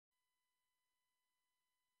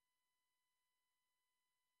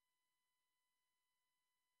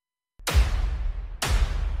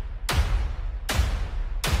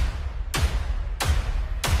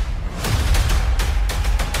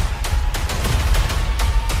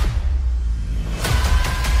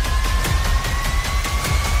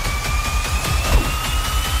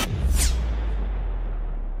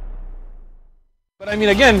I mean,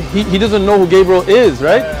 again, he doesn't know who Gabriel is,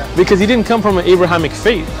 right? Because he didn't come from an Abrahamic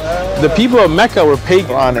faith. The people of Mecca were pagan.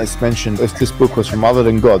 Quran is mentioned, if this book was from other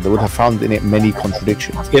than God, they would have found in it many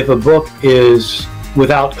contradictions. If a book is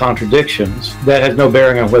without contradictions, that has no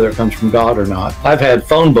bearing on whether it comes from God or not. I've had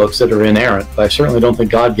phone books that are inerrant, but I certainly don't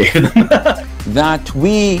think God gave them. That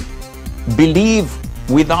we believe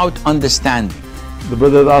without understanding. The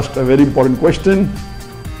brother asked a very important question,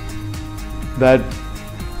 that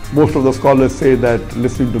most of the scholars say that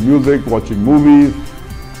listening to music, watching movies,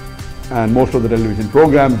 and most of the television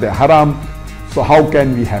programs, they're haram. So how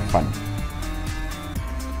can we have fun?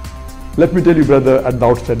 Let me tell you, brother, at the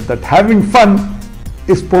outset that having fun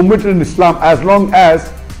is permitted in Islam as long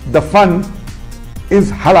as the fun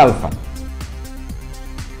is halal fun.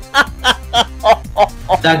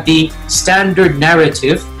 That the standard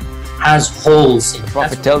narrative has holes in it. The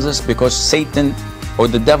Prophet tells us because Satan or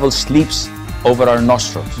the devil sleeps over our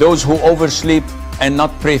nostrils. Those who oversleep and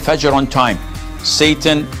not pray Fajr on time,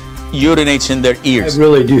 Satan urinates in their ears. I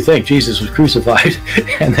really do think Jesus was crucified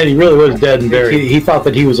and that he really was dead and buried. He thought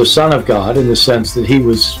that he was a son of God in the sense that he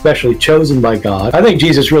was specially chosen by God. I think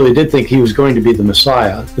Jesus really did think he was going to be the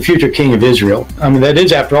Messiah, the future king of Israel. I mean, that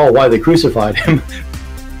is, after all, why they crucified him.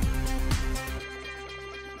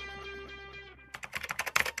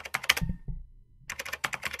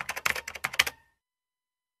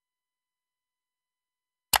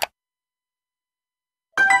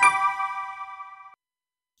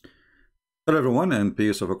 Hello everyone, and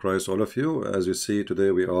peace of Christ all of you. As you see,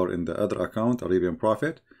 today we are in the other account, Arabian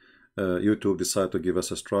Prophet. YouTube decided to give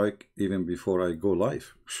us a strike even before I go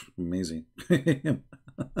live. Amazing.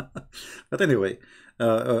 But anyway,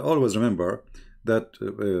 always remember that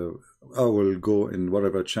I will go in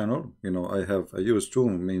whatever channel. You know, I use two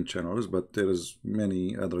main channels, but there is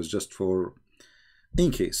many others just for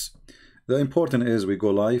in case. The important is we go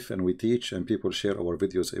live and we teach, and people share our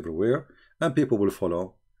videos everywhere, and people will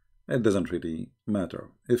follow. It doesn't really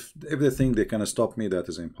matter. If they think they can stop me, that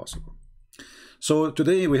is impossible. So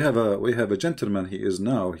today we have a gentleman. He is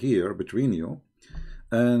now here between you,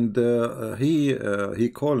 and he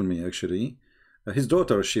called me actually. His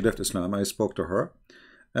daughter, she left Islam. I spoke to her,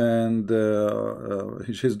 and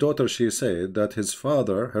his daughter, she said that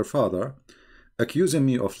her father, accusing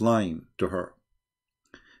me of lying to her,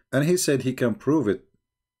 and he said he can prove it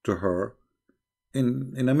to her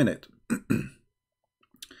in a minute.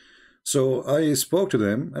 So I spoke to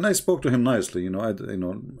them, and I spoke to him nicely.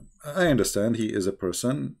 I understand he is a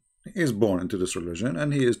person. He is born into this religion,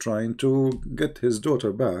 and he is trying to get his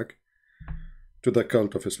daughter back to the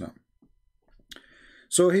cult of Islam.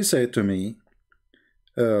 So he said to me,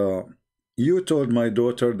 you told my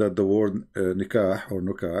daughter that the word nikah or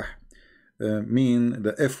nukah mean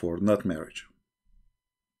the F word, not marriage.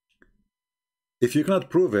 If you cannot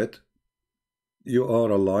prove it, you are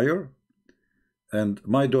a liar. And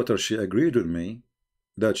my daughter, she agreed with me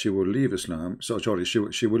that she will leave Islam. So sorry, she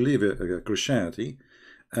will leave Christianity,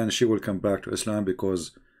 and she will come back to Islam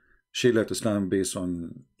because she left Islam based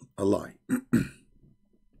on a lie.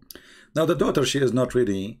 Now the daughter, she is not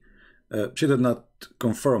really, she did not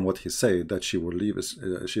confirm what he said, that she will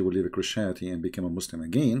leave Christianity and become a Muslim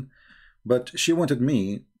again. But she wanted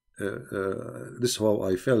me, this is how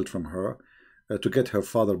I felt from her, to get her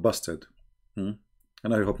father busted. And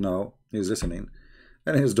I hope now he's listening,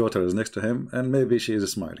 and his daughter is next to him, and maybe she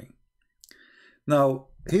is smiling. Now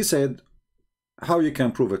he said, how you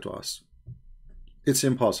can prove it to us? It's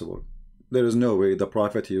impossible. There is no way the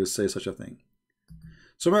Prophet, he will say such a thing.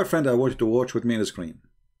 So my friend, I want you to watch with me on the screen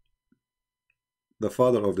the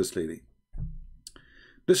father of this lady.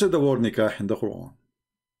 This is the word nikah in the Quran,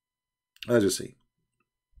 as you see.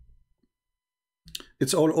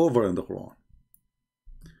 It's all over in the Quran.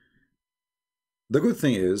 The good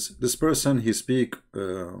thing is, this person, he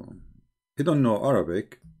don't know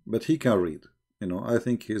Arabic, but he can read. I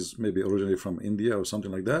think he's maybe originally from India or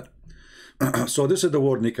something like that. So this is the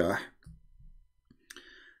word nikah.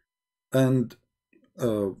 And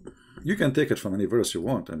you can take it from any verse you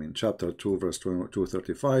want. I mean, chapter 2, verse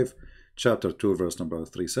 235, chapter 2, verse number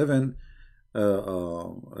 37,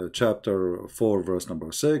 chapter 4, verse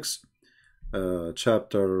number 6,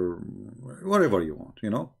 chapter, whatever you want,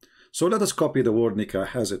 So let us copy the word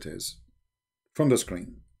nikah as it is from the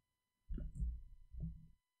screen.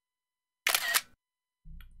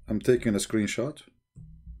 I'm taking a screenshot.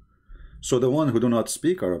 So the one who do not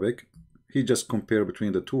speak Arabic, he just compare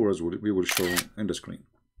between the two words we will show in the screen.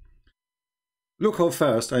 Look how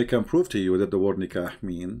fast I can prove to you that the word nikah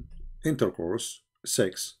mean intercourse,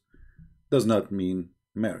 sex, does not mean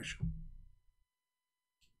marriage.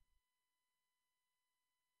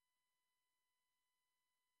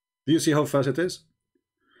 Do you see how fast it is?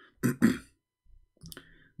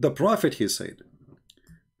 The Prophet, he said,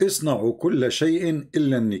 اصنعوا كل شيء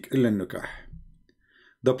إلا النكاح.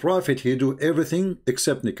 The Prophet, he do everything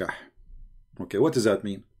except nikah. Okay, what does that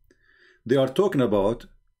mean? They are talking about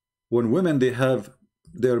when women, they have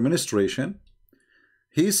their menstruation.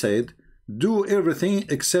 He said, do everything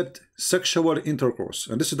except sexual intercourse.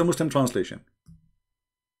 And this is the Muslim translation.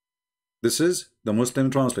 This is the Muslim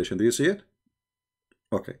translation. Do you see it?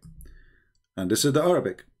 Okay. And this is the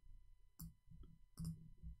Arabic.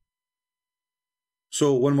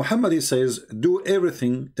 So when Muhammad, he says, do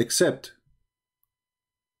everything except,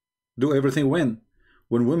 do everything when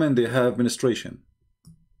women, they have menstruation.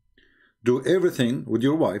 Do everything with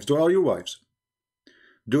your wives. Do all your wives.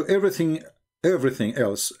 Do everything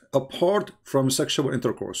else apart from sexual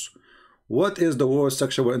intercourse. What is the word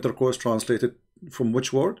sexual intercourse translated from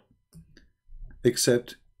which word?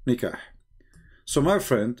 Except nikah. So my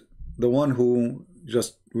friend, the one who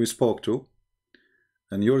just we spoke to,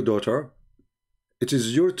 and your daughter, it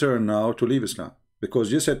is your turn now to leave Islam,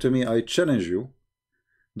 because you said to me, I challenge you.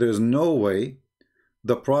 There is no way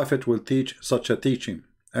the Prophet will teach such a teaching.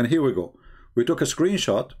 And here we go. We took a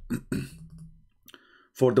screenshot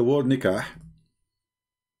for the word nikah.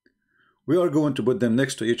 We are going to put them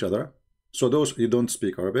next to each other, so those who don't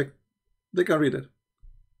speak Arabic, they can read it.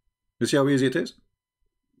 You see how easy it is?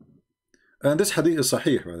 And this hadith is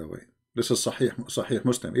sahih, by the way. This is sahih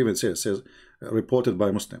Muslim. Even says reported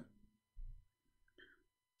by Muslim.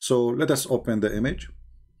 So let us open the image,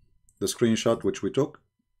 the screenshot which we took.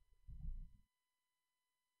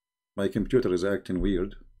 My computer is acting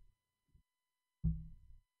weird.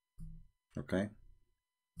 Okay.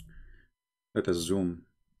 Let us zoom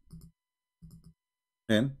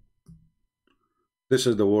in. This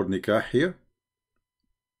is the word nikah here.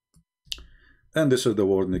 And this is the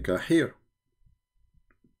word nikah here.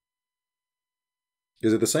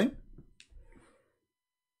 Is it the same?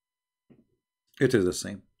 It is the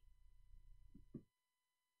same.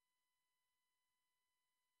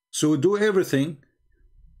 So do everything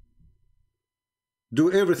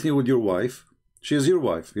with your wife. She is your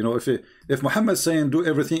wife. You know, if Muhammad is saying do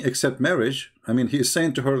everything except marriage, I mean, he is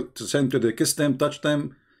saying to her to send to the kiss them, touch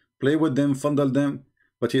them, play with them, fondle them,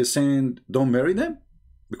 but he is saying don't marry them,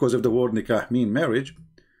 because if the word nikah mean marriage,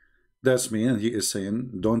 that's mean he is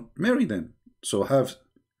saying don't marry them. So have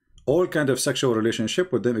all kind of sexual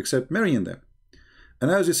relationship with them except marrying them.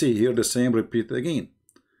 And as you see here, the same repeat again.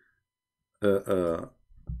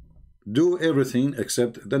 Do everything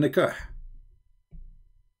except the nikah.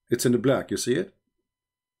 It's in the black, you see it?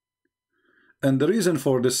 And the reason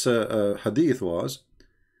for this hadith was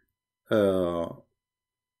the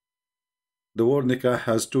word nikah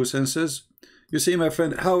has two senses. You see, my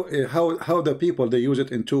friend, how the people, they use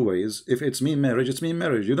it in two ways. If it's mean marriage, it's mean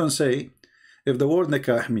marriage. You don't say, if the word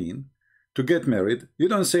nikah mean to get married, you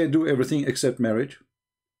don't say do everything except marriage.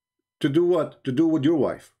 To do what? To do with your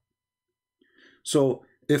wife. So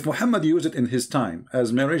if Muhammad used it in his time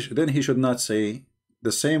as marriage, then he should not say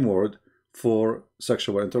the same word for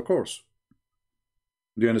sexual intercourse.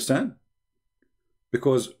 Do you understand?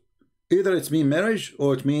 Because either it's mean marriage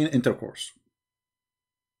or it mean intercourse.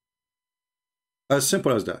 As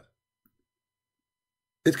simple as that.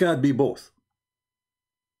 It cannot be both.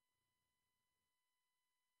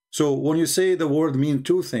 So when you say the word mean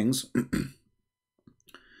two things,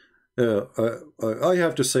 I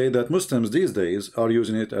have to say that Muslims these days are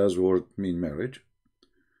using it as word mean marriage.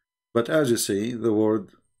 But as you see, the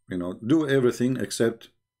word, you know, do everything except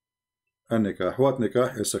a nikah. What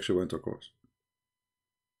nikah is sexual intercourse.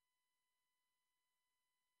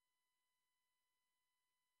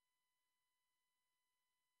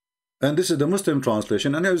 And this is the Muslim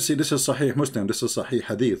translation. And as you see, this is Sahih Muslim. This is Sahih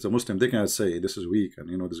Hadith. The Muslim, they cannot say this is weak and,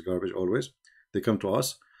 you know, this garbage always. They come to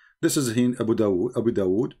us. This is in Abu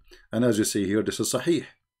Dawood. And as you see here, this is Sahih.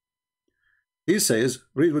 He says,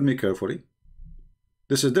 read with me carefully.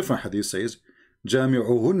 This is different hadith, says,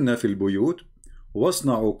 جامعوهن في البيوت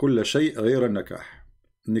واصنعوا كل شيء غير النكاح.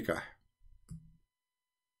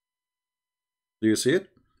 Do you see it?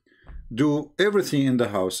 Do everything in the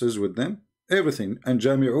houses with them, everything. And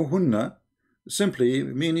جامعوهن simply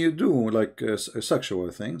mean you do like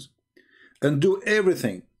sexual things, and do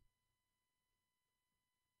everything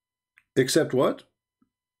except what?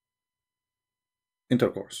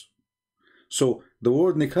 Intercourse. So the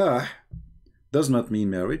word nikah does not mean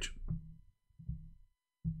marriage.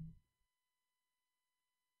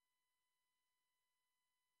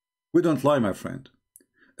 We don't lie, my friend.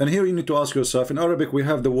 And here you need to ask yourself, in Arabic we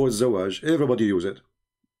have the word zawaj. Everybody use it.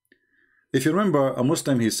 If you remember, a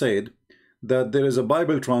Muslim, he said that there is a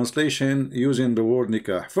Bible translation using the word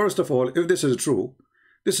nikah. First of all, if this is true,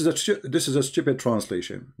 This is a stupid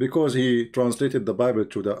translation, because he translated the Bible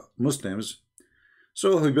to the Muslims,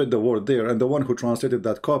 so he put the word there, and the one who translated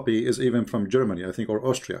that copy is even from Germany, I think, or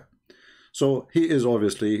Austria. So he is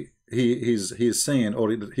obviously he's saying,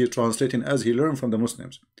 or he's translating as he learned from the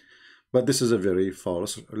Muslims. But this is a very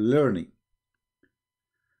false learning.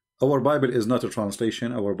 Our Bible is not a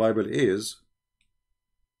translation. Our Bible is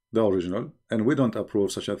the original, and we don't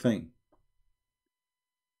approve such a thing.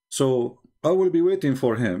 So I will be waiting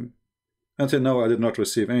for him. Until now I did not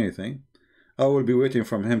receive anything. I will be waiting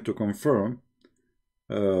from him to confirm.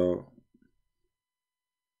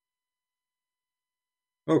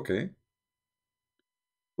 Okay.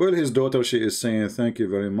 Well, his daughter, she is saying thank you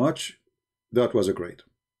very much. That was great.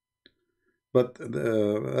 But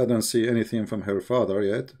I don't see anything from her father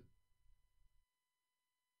yet.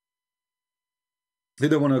 He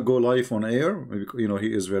don't want to go live on air. You know,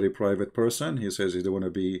 he is a very private person. He says he don't want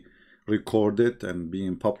to be recorded and be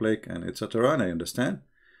in public and etc. And I understand.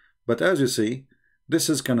 But as you see,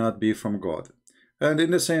 this cannot be from God. And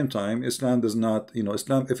in the same time, Islam does not, you know,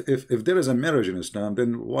 Islam, if there is a marriage in Islam,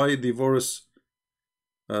 then why divorce?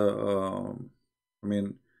 I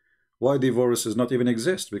mean, why divorce does not even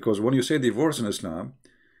exist? Because when you say divorce in Islam,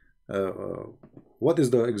 what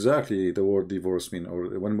is exactly the word divorce mean?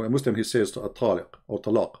 Or when a Muslim he says taliq or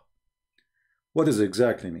talaq, what does it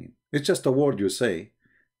exactly mean? It's just a word you say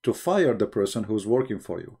to fire the person who's working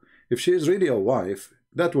for you. If she is really a wife,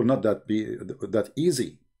 that will not be that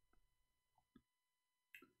easy.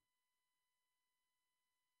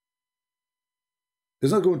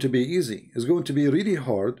 It's not going to be easy. It's going to be really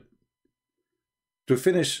hard to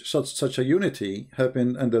finish such a unity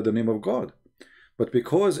happen under the name of God. But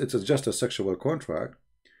because it's just a sexual contract,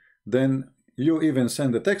 then you even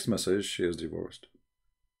send a text message, she is divorced.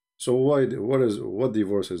 So what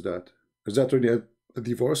divorce is that? Is that really a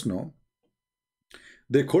divorce? No.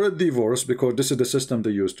 They call it divorce because this is the system they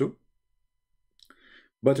used to.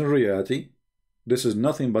 But in reality, this is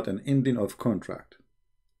nothing but an ending of contract.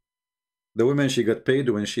 The woman, she got paid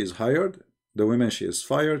when she is hired. The woman, she is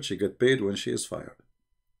fired, she get paid when she is fired.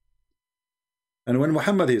 And when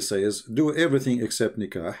Muhammad, he says, do everything except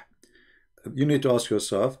nikah, you need to ask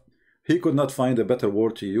yourself, he could not find a better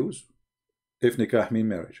word to use if nikah mean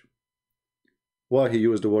marriage. Why he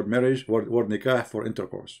used the word marriage, word nikah for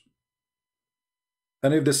intercourse?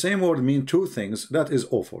 And if the same word mean two things, that is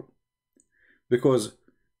awful. Because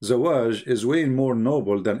zawaj is way more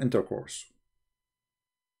noble than intercourse.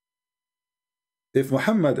 If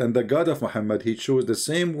Muhammad and the God of Muhammad, he chose the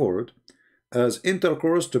same word as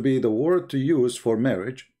intercourse to be the word to use for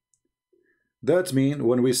marriage, that means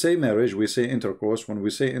when we say marriage, we say intercourse. When we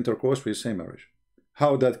say intercourse, we say marriage.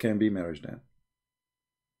 How that can be marriage then?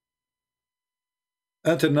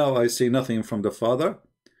 Until now, I see nothing from the father.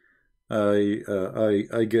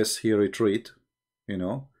 I guess he retreat, you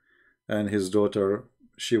know, and his daughter,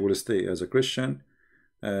 she will stay as a Christian,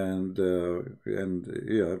 and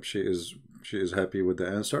yeah, she is happy with the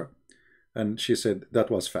answer, and she said that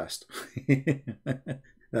was fast.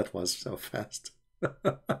 That was so fast.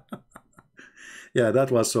 Yeah,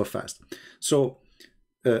 that was so fast. So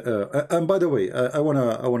and by the way, I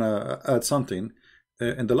wanna add something.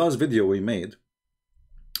 In the last video we made,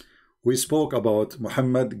 we spoke about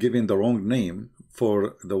Muhammad giving the wrong name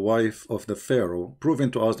for the wife of the Pharaoh, proving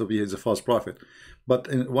to us that he is a false prophet. But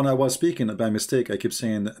when I was speaking by mistake, I keep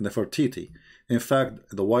saying Nefertiti. In fact,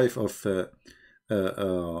 the wife of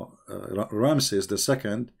Ramses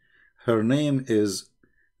II, her name is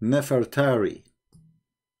Nefertari.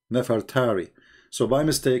 Nefertari. So by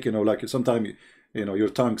mistake, you know, like sometimes, you know, your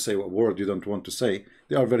tongue say what word you don't want to say.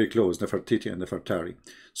 They are very close, Nefertiti and Nefertari.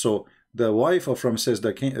 So the wife of Ramses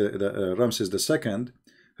Ramses II,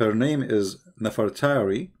 her name is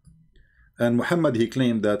Nefertari, and Muhammad, he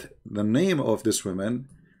claimed that the name of this woman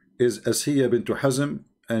is Asiya bint Hazm,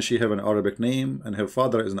 and she have an Arabic name, and her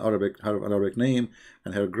father is an Arabic name,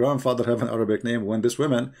 and her grandfather have an Arabic name. When this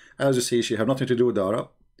woman, as you see, she have nothing to do with the Arab.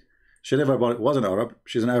 She never was an Arab.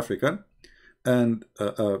 She's an African, and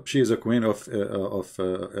she is a queen of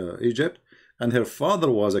Egypt, and her father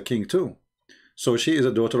was a king too. So she is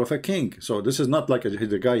a daughter of a king. So this is not like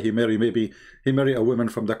the guy he married. Maybe he married a woman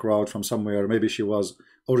from the crowd, from somewhere. Maybe she was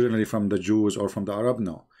originally from the Jews or from the Arab.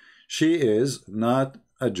 No, she is not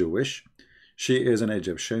a Jewish. She is an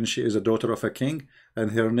Egyptian. She is a daughter of a king,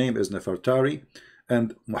 and her name is Nefertari.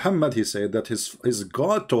 And Muhammad, he said that his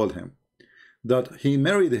God told him that he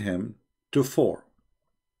married him to four.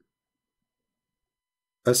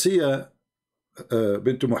 Asiya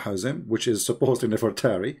bint Hazm, which is supposedly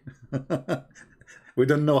Nefertari, We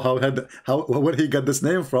don't know where he got this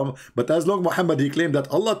name from, but as long Muhammad he claimed that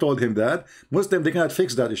Allah told him that, Muslim they cannot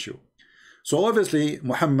fix that issue. So obviously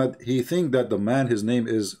Muhammad he think that the man his name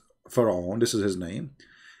is Pharaoh, this is his name.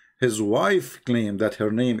 His wife claimed that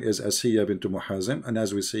her name is Asiya bint Muhazim, and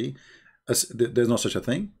as we see, there's no such a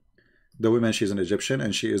thing. The woman, she's an Egyptian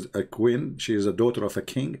and she is a queen, she is a daughter of a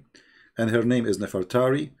king, and her name is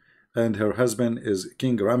Nefertari, and her husband is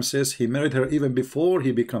King Ramses. He married her even before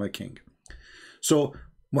he became a king. So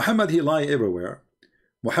Muhammad he lie everywhere.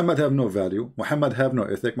 Muhammad have no value. Muhammad have no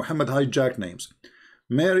ethic. Muhammad hijack names.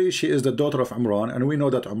 Mary, she is the daughter of Imran, and we know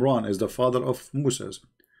that Imran is the father of Moses.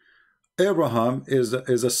 Abraham is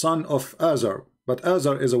a son of Azar, but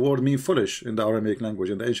Azar is a word mean foolish in the Aramaic language,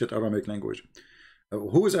 in the ancient Aramaic language.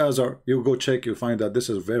 Who is Azar? You go check, you find that this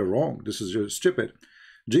is very wrong. This is just stupid.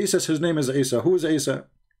 Jesus, his name is Isa. Who is Isa?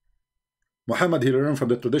 Muhammad, he learned from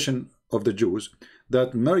the tradition of the Jews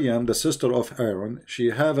that Maryam, the sister of Aaron,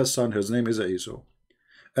 she have a son, his name is Isa.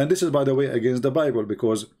 And this is, by the way, against the Bible,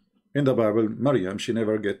 because in the Bible, Maryam, she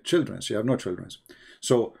never get children. She have no children.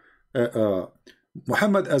 So,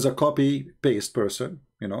 Muhammad as a copy-paste person,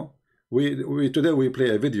 you know, today we play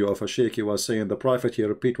a video of a sheikh. He was saying the prophet, he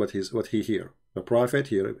repeat what he hear. The prophet,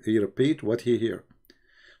 he repeat what he hear.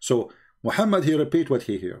 So, Muhammad, he repeat what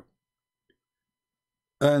he hear.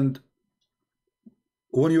 And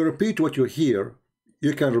when you repeat what you hear,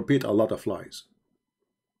 you can repeat a lot of lies.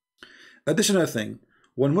 Additional thing,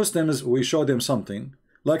 when Muslims, we show them something,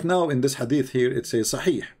 like now in this hadith here, it says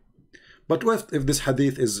Sahih. But what if this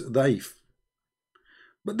hadith is Da'if?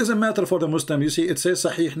 But doesn't matter for the Muslim. You see, it says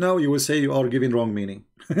Sahih now, you will say you are giving wrong meaning.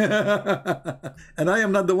 And I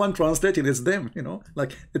am not the one translating, it's them, you know,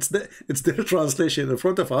 like it's their translation in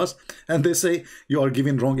front of us, and they say you are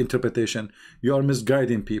giving wrong interpretation, you are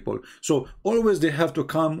misguiding people. So always they have to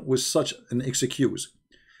come with such an excuse.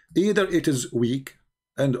 Either it is weak,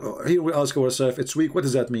 and here we ask ourselves, it's weak, what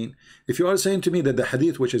does that mean? If you are saying to me that the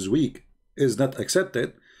hadith which is weak is not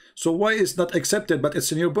accepted, so why is not accepted but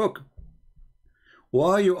it's in your book?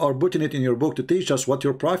 Why you are putting it in your book to teach us what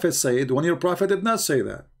your prophet said when your prophet did not say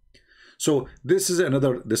that? So this is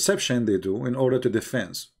another deception they do in order to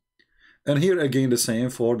defend. And here again the same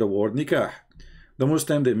for the word nikah. The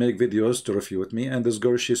Muslim, they make videos to refute me, and this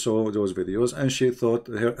girl, she saw those videos and she thought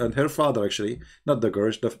her father, actually, not the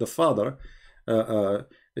girl, the father,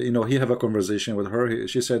 you know, he have a conversation with her.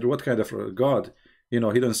 She said, what kind of God? You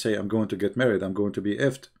know, he don't say I'm going to get married, I'm going to be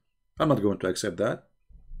effed. I'm not going to accept that.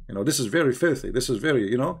 You know, this is very filthy. This is very,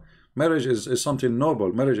 you know, marriage is something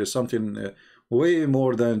noble. Marriage is something way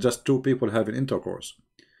more than just two people having intercourse.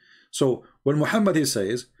 So when Muhammad, he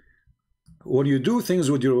says, when you do things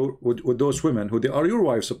with those women who they are your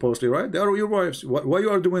wives, supposedly, right? They are your wives. Why you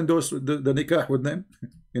are doing the nikah with them?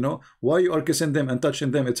 You know, why you are kissing them and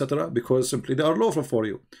touching them, etc.? Because simply they are lawful for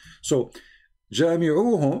you. So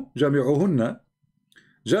jami'uhunna,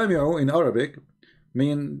 jami'u in Arabic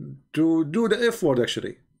mean to do the F word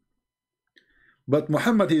actually. But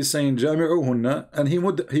Muhammad, he is saying jami'uhunna, and he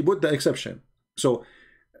put the exception. So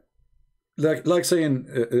like saying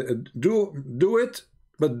do it,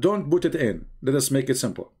 but don't put it in. Let us make it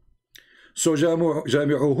simple. So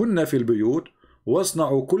جامعوهن في البيوت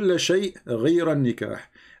واصنعوا كل شيء غير النكاح.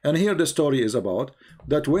 And here the story is about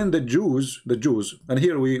that when the Jews, and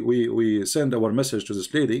here we send our message to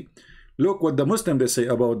this lady. Look what the Muslims they say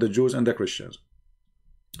about the Jews and the Christians.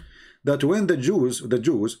 That when the Jews,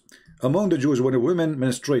 among the Jews, when a woman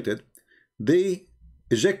menstruated, they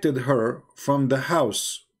ejected her from the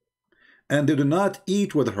house, and they do not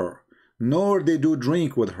eat with her, nor they do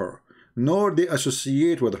drink with her, nor they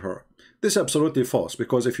associate with her. This is absolutely false,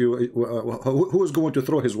 because if you who is going to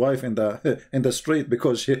throw his wife in the street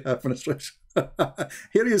because she has menstruation?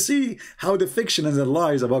 Here you see how the fiction and the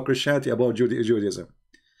lies about Christianity, about Judaism.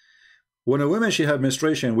 When a woman she have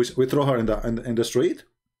menstruation, we throw her in the street.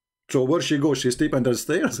 So where she goes, she sleep under the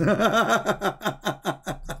stairs.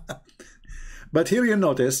 But here you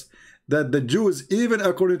notice that the Jews, even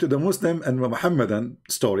according to the Muslim and Muhammadan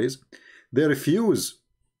stories, they refuse.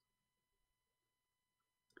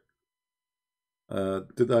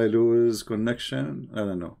 Did I lose connection? I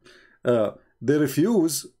don't know. They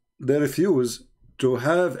refuse to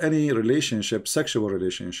have any relationship, sexual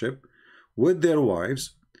relationship, with their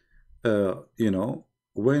wives, you know,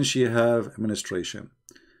 when she have menstruation.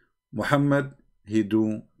 Muhammad, he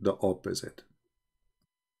do the opposite.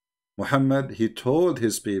 Muhammad, he told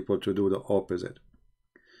his people to do the opposite.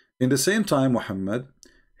 In the same time, Muhammad,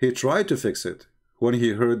 he tried to fix it when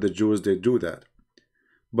he heard the Jews, they do that.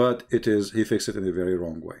 But he fixed it in a very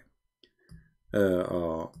wrong way.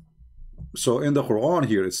 So in the Quran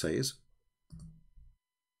here it says,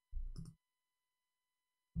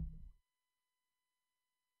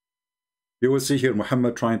 You will see here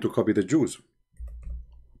Muhammad trying to copy the Jews.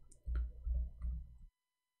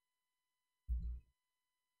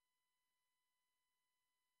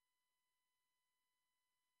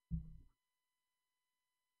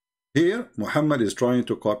 Here, Muhammad is trying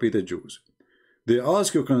to copy the Jews. They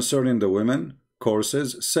ask you concerning the women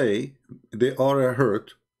courses, say they are a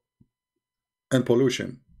hurt and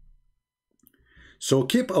pollution. So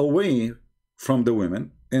keep away from the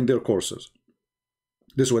women in their courses.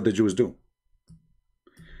 This is what the Jews do.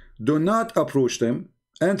 Do not approach them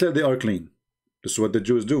until they are clean. This is what the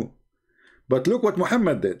Jews do. But look what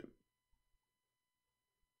Muhammad did.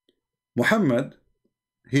 Muhammad,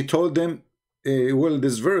 he told them, well,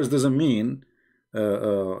 this verse doesn't mean,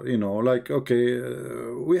 you know, like, okay,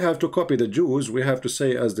 we have to copy the Jews. We have to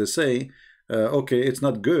say as they say, okay, it's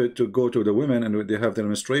not good to go to the women and they have their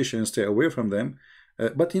menstruation, stay away from them.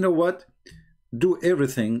 But you know what? Do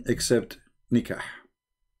everything except nikah.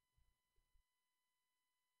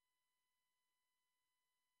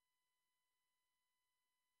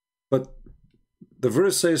 But the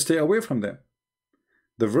verse says stay away from them.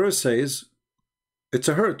 The verse says it's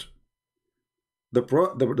a hurt.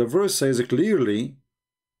 The verse says clearly,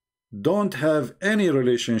 don't have any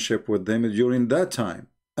relationship with them during that time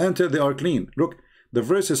until they are clean. Look, the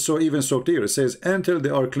verse is so clear. It says until they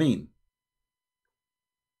are clean.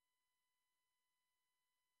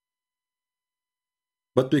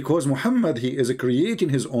 But because Muhammad, he is creating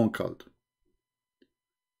his own cult,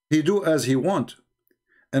 he do as he want.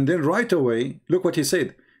 And then right away, look what he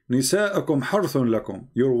said. Nisa'akum harthun lakum.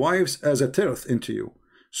 Your wives as a turf into you.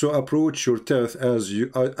 So approach your turf as you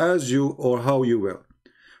or how you will.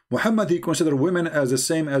 Muhammad, he considered women as the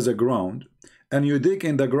same as a ground, and you dig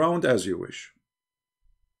in the ground as you wish.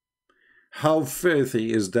 How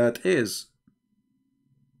filthy is that is.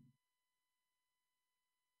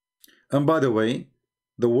 And by the way,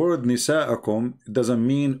 the word nisa'akum doesn't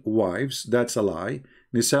mean wives. That's a lie.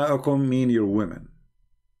 Nisa'akum mean your women.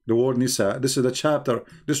 The word nisa, this is the chapter,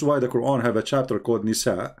 this is why the Quran have a chapter called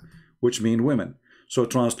nisa, which mean women. So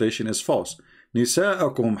translation is false.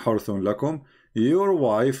 Nisa'akum harthun lakum. Your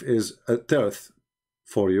wife is a turf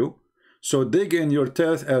for you. So dig in your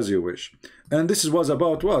turf as you wish. And this was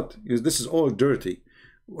about what? This is all dirty.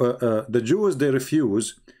 The Jews, they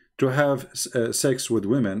refuse to have sex with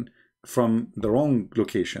women from the wrong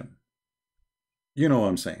location. You know what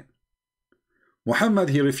I'm saying. Muhammad,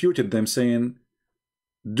 he refuted them saying,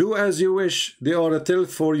 do as you wish. They are a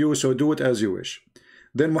tilth for you, so do it as you wish.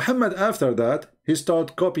 Then Muhammad, after that, he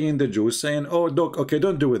started copying the Jews, saying, oh, look, okay,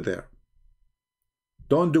 don't do it there.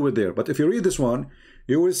 Don't do it there. But if you read this one,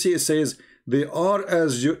 you will see it says, they are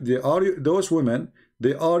as you, they are those women,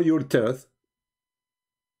 they are your tilth.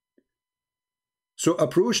 So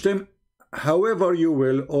approach them however you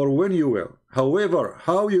will or when you will. However,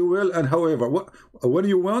 how you will and however. When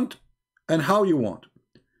you want and how you want.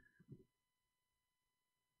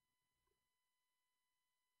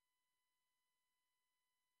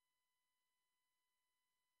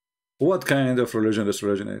 What kind of religion this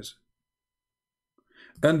religion is?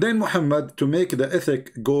 And then Muhammad, to make the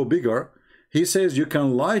ethic go bigger, he says you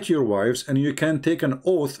can lie to your wives and you can take an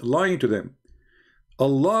oath lying to them.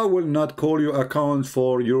 Allah will not call you account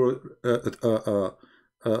for your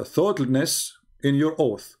thoughtlessness in your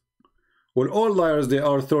oath. Well, all liars, they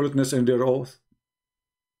are thoughtlessness in their oath.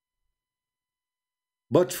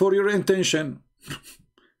 But for your intention.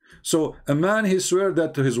 So a man, he swear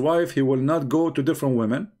that to his wife he will not go to different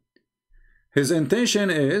women. His intention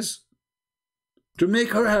is to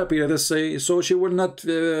make her happy, let us say, so she will not,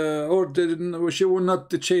 she will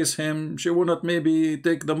not chase him, she will not maybe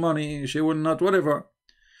take the money, she will not whatever.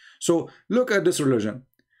 So look at this religion.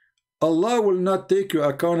 Allah will not take you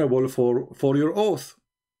accountable for your oath,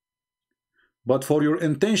 but for your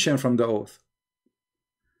intention from the oath.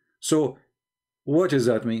 So what does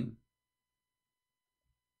that mean?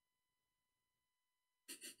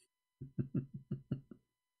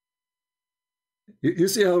 You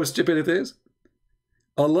see how stupid it is?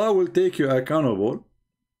 Allah will take you accountable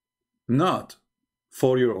not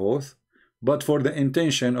for your oath, but for the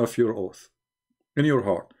intention of your oath in your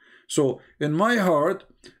heart. So in my heart,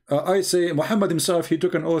 I say Muhammad himself, he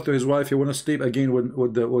took an oath to his wife, he will not sleep again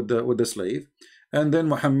with the slave. And then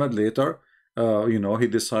Muhammad later, you know, he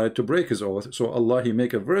decided to break his oath. So Allah, he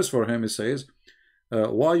make a verse for him. He says,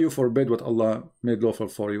 why you forbid what Allah made lawful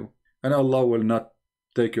for you? And Allah will not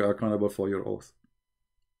take you accountable for your oath.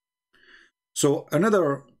 So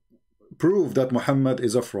another proof that Muhammad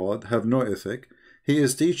is a fraud, have no ethic, he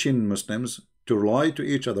is teaching Muslims to lie to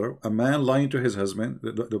each other, a man lying to his husband,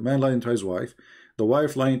 the man lying to his wife, the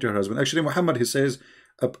wife lying to her husband. Actually, Muhammad, he says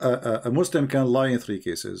a Muslim can lie in 3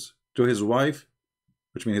 cases. to his wife,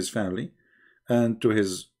 which means his family, and to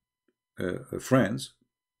his friends,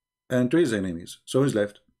 and to his enemies. So he's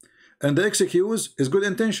left. And the excuse is good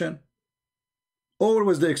intention.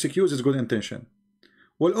 Always the excuse is good intention.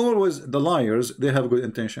 Well, always the liars, they have good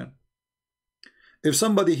intention. If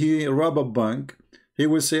somebody he rob a bank, he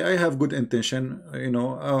will say, I have good intention,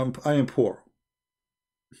 I am poor.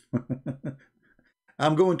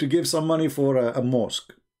 I'm going to give some money for a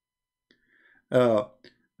mosque.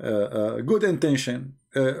 Good intention.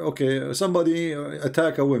 Okay, somebody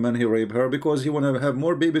attack a woman, he rape her because he want to have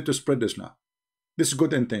more baby to spread Islam. This is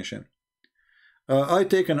good intention. I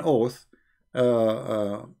take an oath.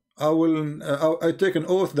 I take an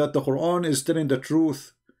oath that the Quran is telling the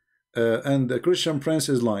truth, and the Christian prince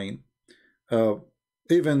is lying.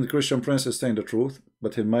 Even the Christian prince is saying the truth,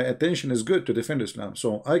 but my intention is good to defend Islam.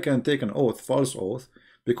 So I can take an oath, false oath,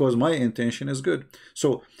 because my intention is good.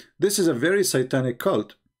 So this is a very satanic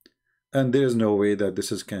cult, and there is no way that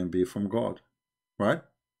this can be from God, right?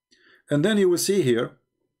 And then you will see here,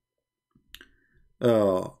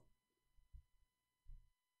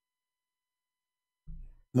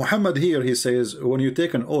 Muhammad here, he says, when you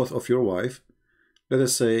take an oath of your wife, let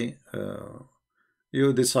us say,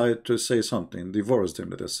 you decide to say something, divorce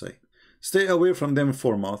them, let us say. Stay away from them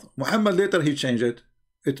 4 months. Muhammad later, he changed it.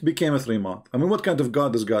 It became a 3 month. I mean, what kind of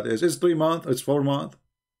God this God is? It's 3 months, it's 4 months.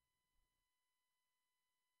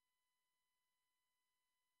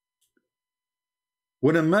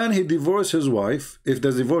 When a man, he divorces his wife, if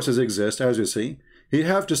the divorces exist, as you see, he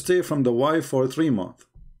have to stay from the wife for 3 months.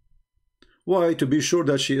 Why? To be sure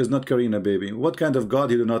that she is not carrying a baby. What kind of God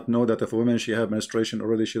he do not know that if a woman she have menstruation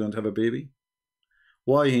already, she don't have a baby?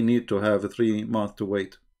 Why he need to have 3 months to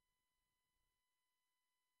wait?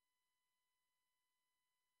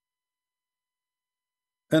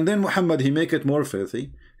 And then Muhammad, he make it more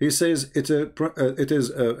filthy. He says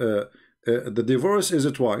the divorce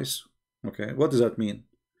is twice. Okay, what does that mean?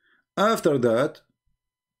 After that,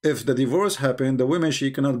 if the divorce happened, the woman, she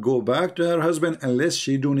cannot go back to her husband unless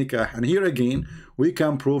she do nikah. And here again, we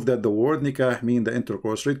can prove that the word nikah mean the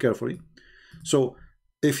intercourse. Read carefully. So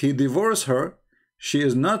if he divorce her, she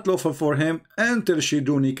is not lawful for him until she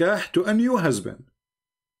do nikah to a new husband.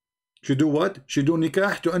 She do what? She do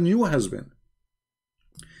nikah to a new husband.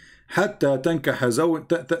 حتى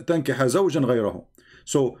تنكح زوجا غيره.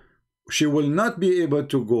 So she will not be able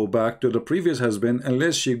to go back to the previous husband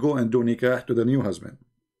unless she go and do nikah to the new husband.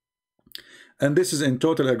 And this is in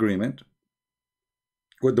total agreement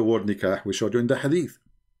with the word nikah we showed you in the hadith.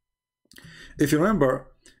 If you remember,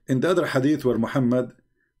 in the other hadith where Muhammad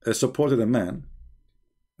supported a man,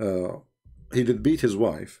 he did beat his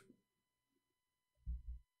wife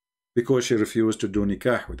because she refused to do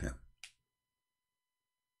nikah with him.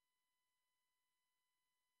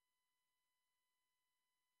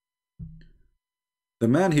 The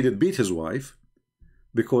man, he did beat his wife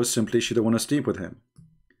because simply she didn't want to sleep with him.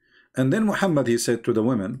 And then Muhammad, he said to the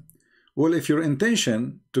women, well, if your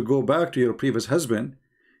intention to go back to your previous husband,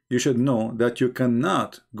 you should know that you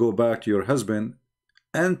cannot go back to your husband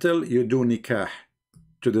until you do nikah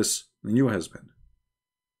to this new husband.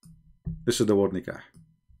 This is the word nikah.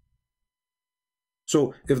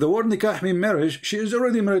 So if the word nikah means marriage, she is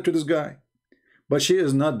already married to this guy, but she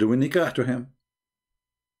is not doing nikah to him.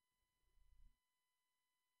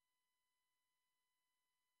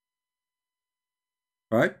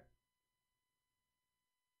 Right?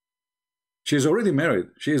 She is already married.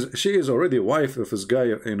 She is already wife of this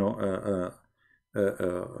guy,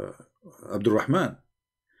 Abdul Rahman.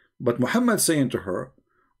 But Muhammad saying to her,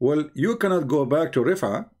 well, you cannot go back to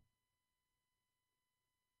Rif'a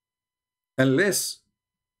unless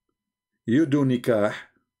you do nikah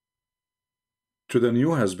to the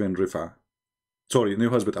new husband Rif'a. Sorry, new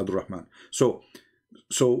husband Abdul Rahman. So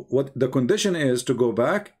what the condition is to go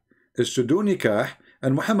back is to do nikah.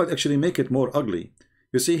 And Muhammad actually make it more ugly.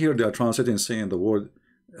 You see here they are translating saying the word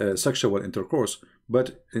sexual intercourse,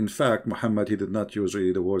 but in fact Muhammad, he did not use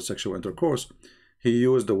really the word sexual intercourse. He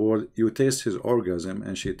used the word you taste his orgasm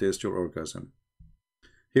and she tastes your orgasm.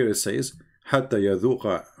 Here it says حتى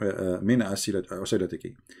يذوق من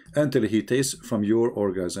عسيلتك, until he tastes from your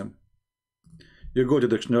orgasm. You go to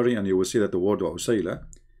the dictionary and you will see that the word عسيلة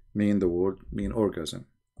mean orgasm.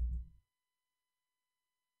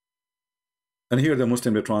 And here the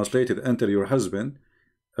Muslim they translated until your husband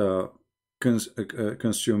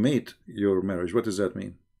consummate your marriage. What does that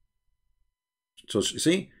mean? So you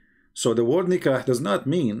see, so the word nikah does not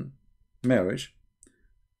mean marriage.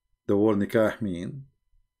 The word nikah mean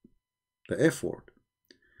the F word.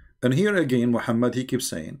 And here again Muhammad, he keeps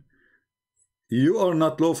saying, you are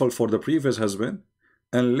not lawful for the previous husband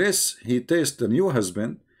unless he tastes the new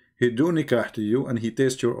husband. he do nikah to you, and he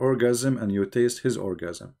tastes your orgasm, and you taste his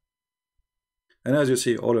orgasm. And as you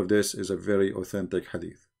see, all of this is a very authentic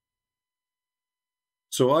hadith.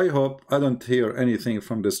 So I hope I don't hear anything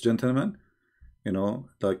from this gentleman, you know,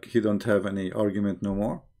 like he don't have any argument no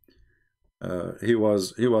more. He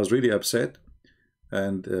was really upset,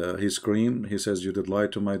 and he screamed. He says, "You did lie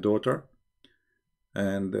to my daughter."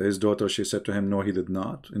 And his daughter, she said to him, "No, he did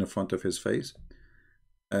not," in front of his face.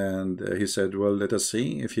 And he said, "Well, let us see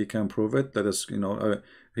if he can prove it. Let us, you know,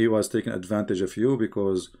 he was taking advantage of you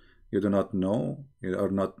because you do not know, you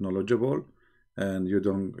are not knowledgeable, and you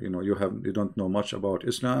don't, you know, you don't know much about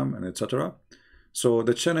Islam, and etc." So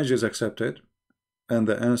the challenge is accepted, and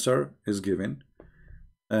the answer is given,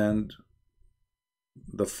 and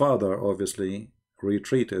the father obviously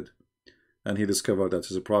retreated, and he discovered that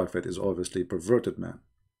his prophet is obviously a perverted man.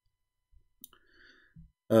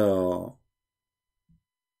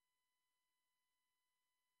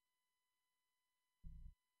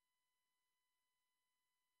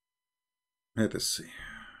 Let us see.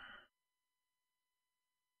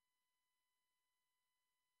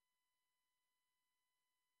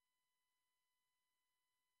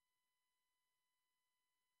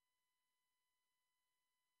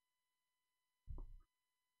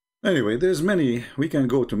 Anyway, there's many, we can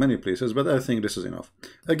go to many places, but I think this is enough.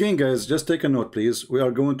 Again, guys, just take a note, please. We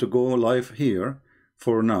are going to go live here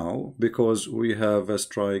for now because we have a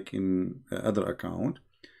strike in other account.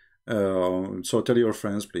 So tell your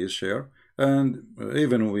friends, please share. And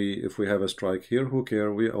even if we have a strike here, who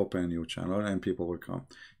care? We open a new channel and people will come.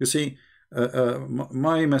 You see,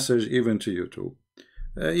 my message even to you too,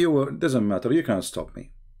 doesn't matter. You can't stop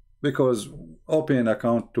me because open an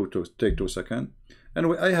account to take 2 seconds.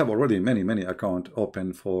 And I have already many account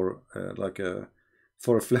open for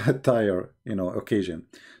for a flat tire, you know, occasion.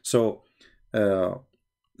 So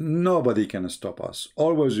nobody can stop us.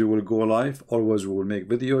 Always we will go live. Always we will make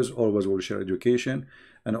videos. Always we will share education,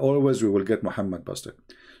 and always we will get Muhammad busted.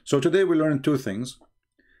 So today we learn 2 things.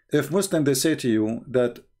 If Muslim they say to you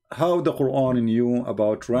that how the Quran knew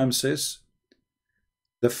about Ramses,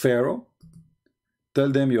 the Pharaoh,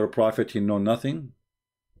 tell them your prophet he know nothing,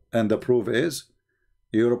 and the proof is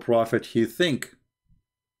your prophet he think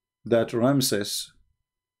that Ramses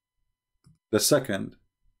the second,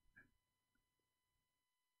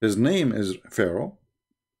 his name is Pharaoh,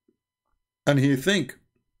 and he think,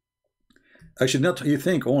 actually not he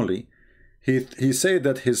think only, he said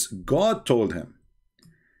that his God told him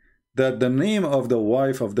that the name of the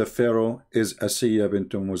wife of the Pharaoh is Asiya bint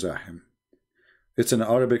Muzahim. It's an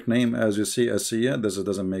Arabic name, as you see. Asiya, this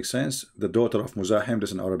doesn't make sense. The daughter of Muzahim, this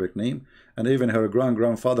is an Arabic name, and even her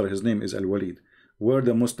grandfather, his name is Al-Walid. Where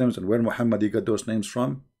the Muslims and where Muhammad he got those names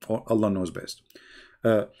from, Allah knows best.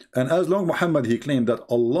 And as long Muhammad he claimed that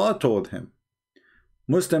Allah told him,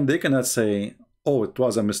 Muslim they cannot say, oh, it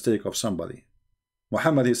was a mistake of somebody.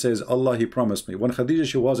 Muhammad he says, Allah he promised me. When Khadijah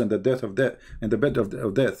she was in the bed of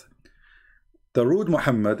death, the rude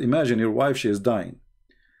Muhammad, imagine your wife, she is dying.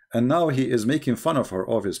 And now he is making fun of her,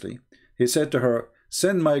 obviously. He said to her,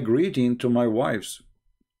 send my greeting to my wives.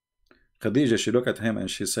 Khadijah, she looked at him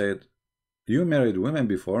and she said, you married women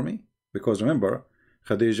before me? Because remember,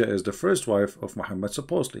 Khadijah is the first wife of Muhammad,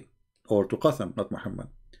 supposedly. Or to Qatham, not Muhammad.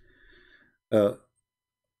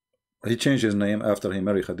 He changed his name after he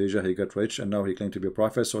married Khadijah. He got rich and now he claimed to be a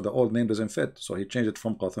prophet. So the old name doesn't fit. So he changed it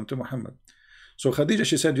from Qatham to Muhammad. So Khadijah,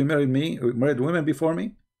 she said, you married women before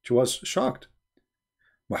me? She was shocked.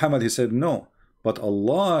 Muhammad, he said, no, but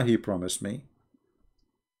Allah, he promised me,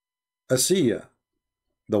 Asiya,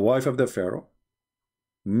 the wife of the Pharaoh,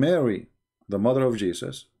 Mary, the mother of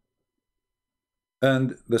Jesus,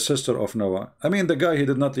 and the sister of Noah. I mean, the guy, he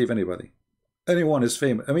did not leave anybody. Anyone is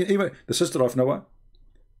famous. I mean, even the sister of Noah,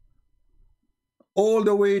 all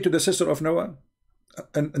the way to the sister of Noah,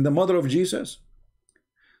 and the mother of Jesus.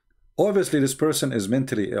 Obviously, this person is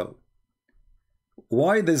mentally ill.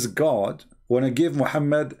 Why does God want to give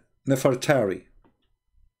Muhammad Nefertari?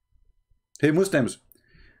 Hey Muslims,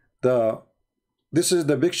 this is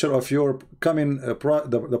the picture of your coming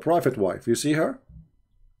the prophet wife. You see her?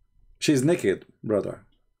 She's naked, brother.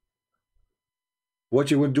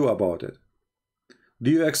 What you will do about it?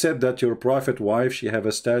 Do you accept that your prophet wife, she have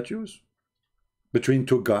a statues between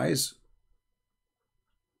 2 guys?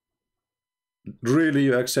 Really,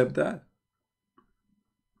 you accept that?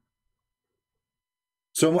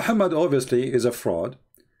 So Muhammad obviously is a fraud,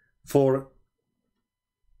 for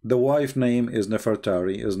the wife name is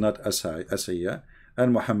Nefertari, is not Asiya,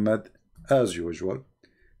 and Muhammad, as usual,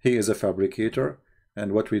 he is a fabricator,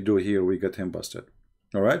 and what we do here, we get him busted.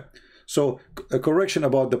 All right. So a correction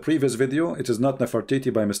about the previous video, it is not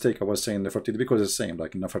Nefertiti by mistake. I was saying Nefertiti because it's the same,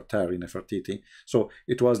 like Nefertari, Nefertiti. So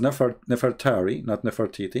it was Nefertari, not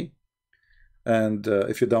Nefertiti. And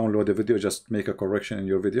if you download the video, just make a correction in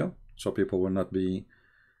your video so people will not be...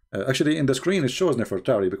 actually, in the screen it shows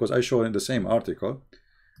Nefertari because I show in the same article.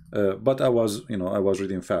 But I was, I was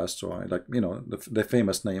reading fast, so I the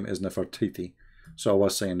famous name is Nefertiti. So I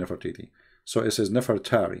was saying Nefertiti. So it says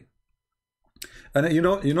Nefertari. And you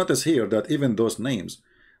notice here that even those names,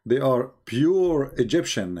 they are pure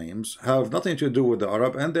Egyptian names, have nothing to do with the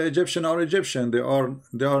Arab, and the Egyptian are Egyptian. They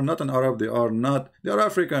are not an Arab, they are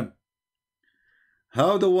African.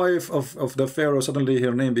 How the wife of the Pharaoh, suddenly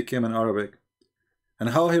her name became an Arabic? And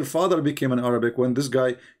how her father became an Arabic when this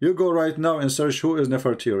guy, you go right now and search who is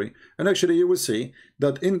Nefertiri, and actually you will see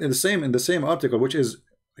that in the same article, which is,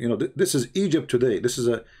 this is Egypt Today. This is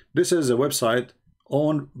a website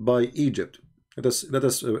owned by Egypt. Let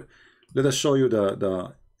us show you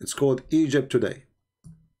it's called Egypt Today.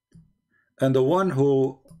 And the one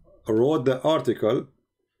who wrote the article,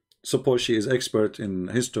 suppose she is expert in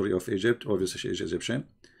history of Egypt, obviously she is Egyptian.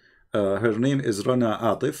 Her name is Rana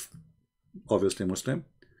Atif, obviously Muslim.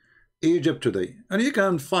 Egypt Today. And you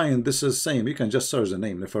can find this is same, you can just search the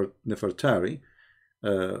name Nefertari,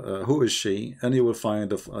 who is she, and you will find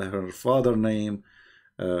her father name,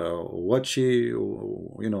 what she,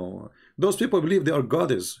 those people believe they are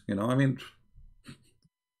goddess, I mean,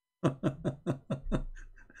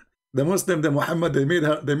 the Muslim, the Muhammad, they made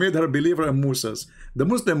her believer in Musas, the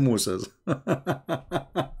Muslim Musas.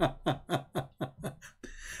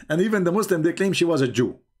 And even the Muslim, they claim she was a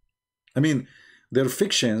Jew. I mean, their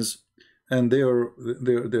fictions and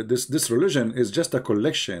this religion is just a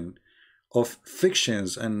collection of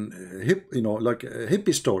fictions and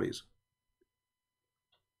hippie stories.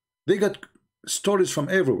 They got stories from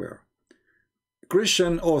everywhere.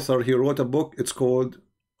 Christian author, he wrote a book, it's called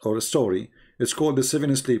The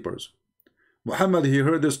Seven Sleepers. Muhammad, he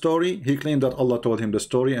heard the story, he claimed that Allah told him the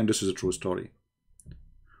story, and this is a true story.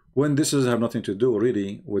 When this has nothing to do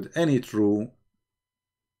really with any true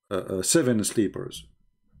seven sleepers.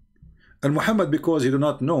 And Muhammad, because he do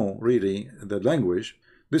not know really the language,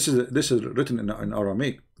 this is written in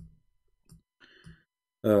Aramaic.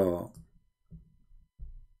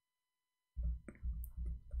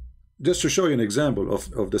 Just to show you an example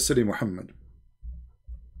of the city Muhammad.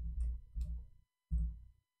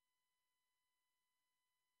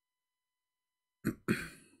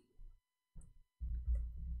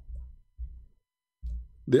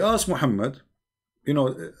 They asked Muhammad,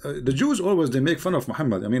 the Jews always, they make fun of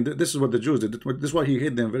Muhammad. I mean, this is what the Jews did. This is why he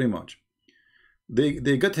hated them very much.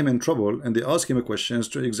 They got him in trouble and they asked him questions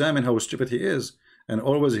to examine how stupid he is. And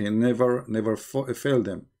always he never failed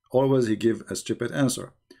them. Always he give a stupid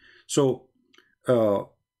answer. So the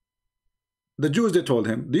Jews, they told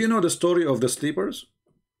him, do you know the story of the sleepers?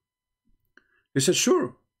 He said,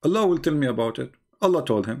 sure, Allah will tell me about it. Allah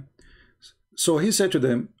told him. So he said to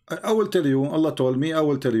them, I will tell you, Allah told me, I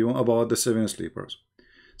will tell you about the seven sleepers.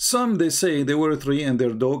 Some they say they were 3 and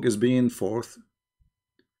their dog is being 4th.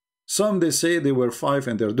 Some they say they were 5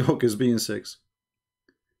 and their dog is being 6.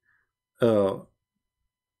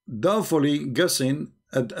 Doubtfully guessing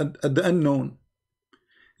at the unknown.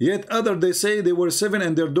 Yet other they say they were 7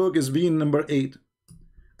 and their dog is being number 8.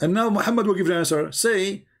 And now Muhammad will give the answer.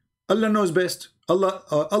 Say, Allah knows best.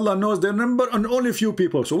 Allah knows their number and only few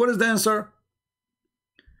people. So what is the answer?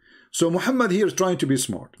 So Muhammad here is trying to be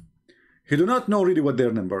smart. He do not know really what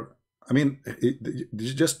their number. I mean, he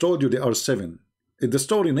just told you they are 7. The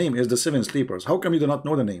story name is the 7 sleepers. How come you do not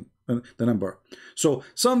know the name, the number? So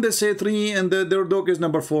some they say 3 and their dog is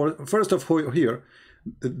number 4. First of all, here,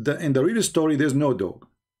 in the real story, there's no dog.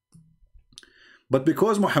 But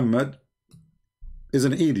because Muhammad is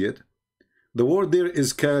an idiot, the word there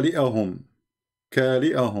is kali'ahum.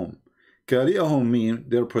 Kali'ahum. Kali'ahum mean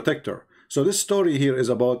their protector. So this story here is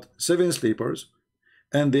about 7 sleepers,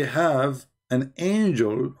 and they have an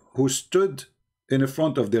angel who stood in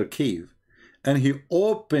front of their cave, and he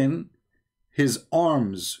opened his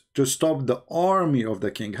arms to stop the army of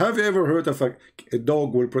the king. Have you ever heard of a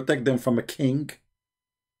dog will protect them from a king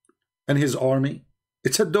and his army?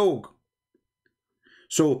 It's a dog.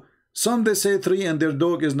 So some they say 3 and their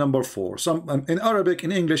dog is number 4. Some in Arabic,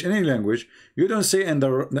 in English, in any language, you don't say and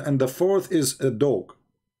the 4th is a dog,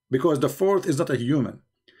 because the 4th is not a human.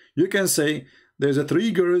 You can say there's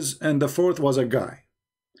 3 girls and the 4th was a guy.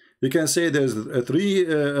 You can say there's 3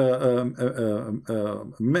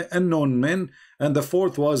 unknown men and the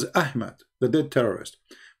 4th was Ahmed, the dead terrorist.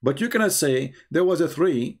 But you cannot say there was a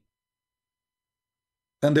 3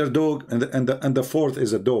 and their dog and the 4th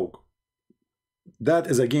is a dog. That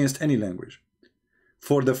is against any language.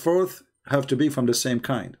 For the fourth have to be from the same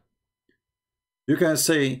kind. You can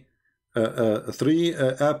say three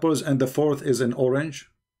apples and the fourth is an orange.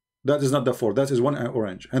 That is not the fourth. That is one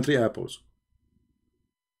orange and three apples.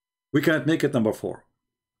 We cannot make it number 4.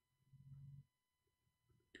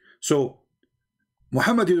 So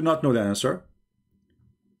Muhammad, you do not know the answer.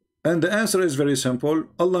 And the answer is very simple.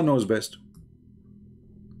 Allah knows best.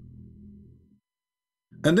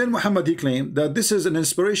 And then Muhammad, he claimed that this is an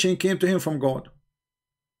inspiration came to him from God.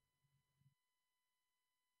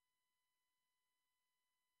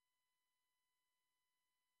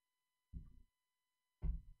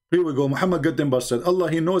 Here we go. Muhammad got them busted.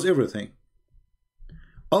 Allah, he knows everything.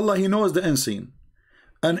 Allah, he knows the unseen.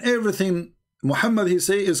 And everything Muhammad, he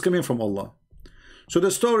say, is coming from Allah. So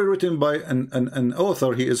the story written by an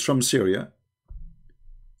author, he is from Syria.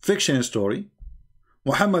 Fiction story.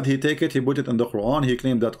 Muhammad, he take it, he put it in the Quran. He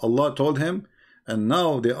claimed that Allah told him. And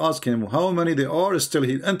now they ask him how many they are. Still,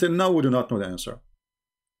 until now, we do not know the answer.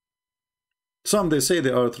 Some, they say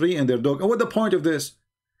they are 3 and their dog. And what the point of this?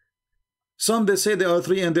 Some they say they are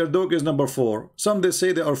 3 and their dog is number 4. Some they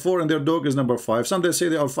say they are 4 and their dog is number 5. Some they say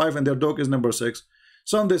they are 5 and their dog is number 6.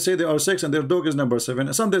 Some they say they are 6 and their dog is number 7.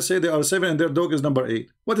 And some they say they are 7 and their dog is number 8.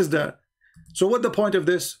 What is that? So what the point of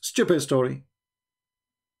this stupid story?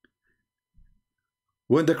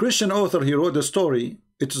 When the Christian author, he wrote the story,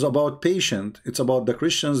 it is about patient. It's about the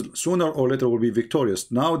Christians sooner or later will be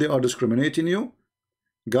victorious. Now they are discriminating you.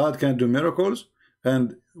 God can do miracles.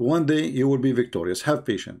 And one day you will be victorious. Have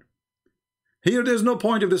patience. Here there's no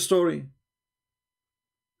point of the story.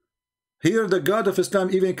 Here the God of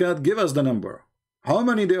Islam even cannot give us the number. How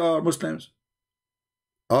many they are Muslims?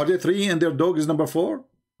 Are they 3 and their dog is number 4?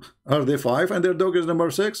 Are they 5 and their dog is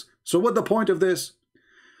number 6? So what the point of this?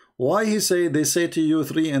 Why he say they say to you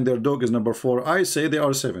 3 and their dog is number 4? I say they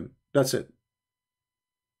are 7. That's it.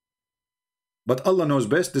 But Allah knows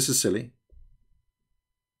best. This is silly.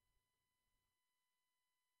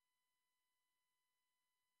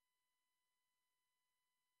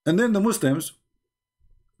 And then the Muslims,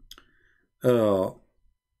 the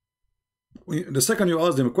second you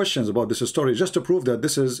ask them questions about this story, just to prove that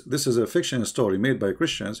this is a fiction story made by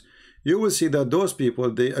Christians, you will see that those people,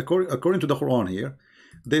 they according to the Quran here,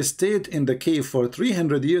 they stayed in the cave for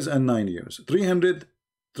 300 years and 9 years.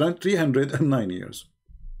 309 years.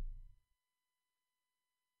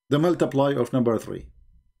 The multiply of number 3.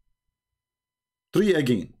 3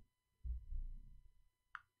 again.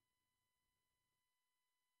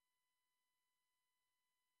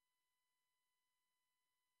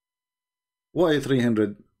 Why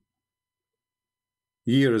 300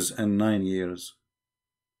 years and 9 years?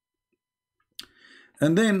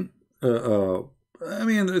 And then I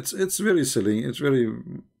mean, it's very silly. It's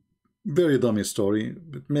very dummy story.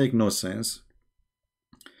 It make no sense.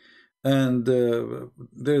 And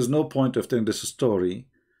there's no point of telling this story.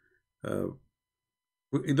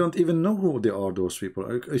 We don't even know who they are, those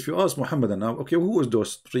people. If you ask Muhammad now, okay, who is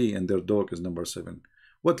those 3 and their dog is number 7?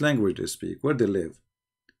 What language they speak? Where they live?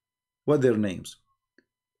 What are their names?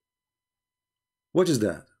 What is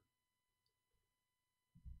that?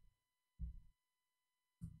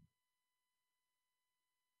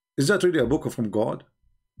 Is that really a book from God?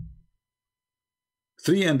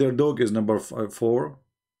 3 and their dog is number 4.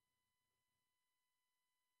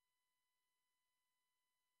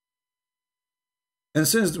 And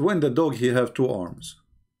since when the dog he have 2 arms?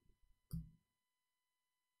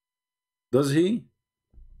 Does he?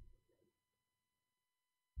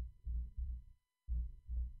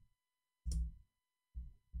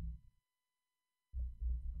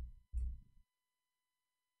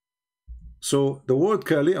 So the word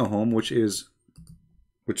Kali'ahum,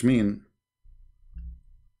 which mean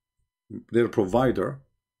their provider,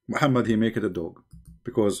 Muhammad, he make it a dog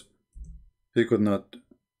because he could not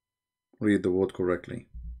read the word correctly.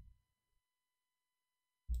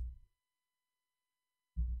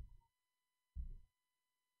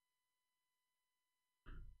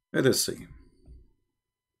 Let us see.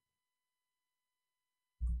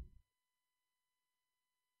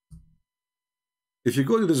 If you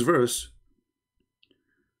go to this verse,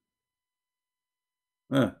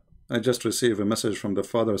 I just received a message from the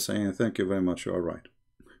father saying, thank you very much, you are right.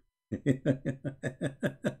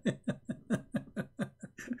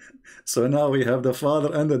 So now we have the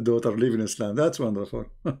father and the daughter living in Islam. That's wonderful.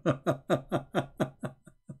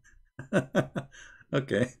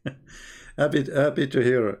 Okay. Happy to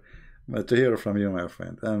hear from you, my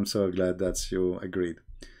friend. I'm so glad that you agreed.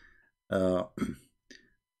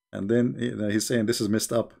 And then he's saying this is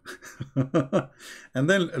messed up. And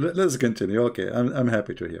then let's continue. Okay, I'm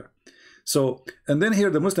happy to hear. So, and then here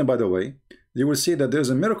the Muslim, by the way, you will see that there's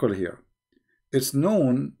a miracle here. It's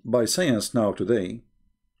known by science now today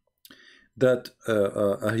that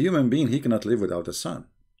a human being, he cannot live without the sun.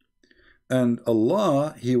 And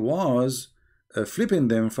Allah, he was flipping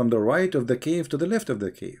them from the right of the cave to the left of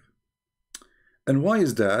the cave. And why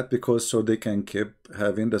is that? Because so they can keep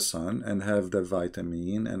having the sun and have the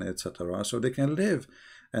vitamin and etc. so they can live.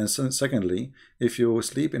 And secondly, if you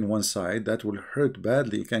sleep in one side, that will hurt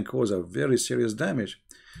badly. It can cause a very serious damage.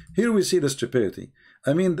 Here we see the stupidity.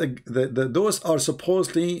 I mean, those are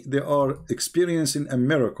supposedly, they are experiencing a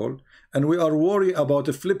miracle, and we are worried about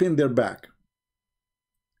flipping their back.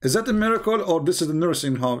 Is that a miracle, or this is a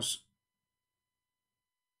nursing house?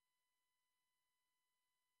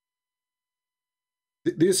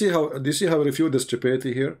 Do you see how I refute the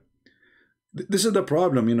stupidity here? This is the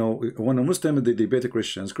problem, you know, when a Muslim they debate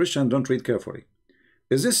Christians don't read carefully.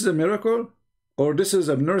 Is this a miracle, or this is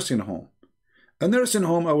a nursing home? A nursing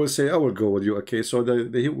home, I will say, I will go with you, okay? So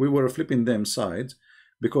we were flipping them sides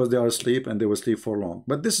because they are asleep and they will sleep for long.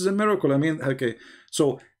 But this is a miracle. I mean, okay,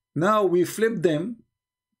 so now we flip them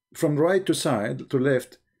from right to side to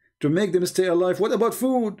left to make them stay alive. What about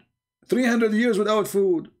food? 300 years without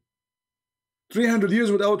food, 300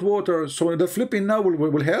 years without water. So the flipping now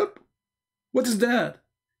will help? What is that?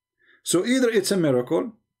 So either it's a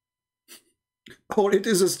miracle, or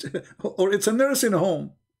it's a nursing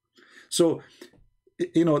home. So,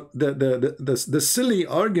 you know, the silly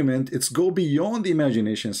argument, it's go beyond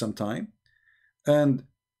imagination sometime. And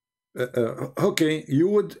okay, you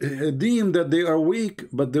would deem that they are weak,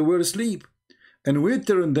 but they were asleep, and we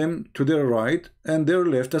turn them to their right and their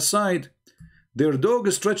left aside. Their dog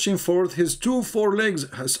is stretching forth his 2 forelegs.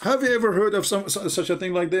 Have you ever heard of such a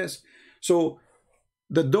thing like this? So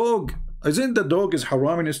the dog, isn't the dog is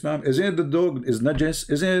haram in Islam? Isn't the dog is najis?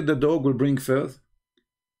 Isn't the dog will bring filth?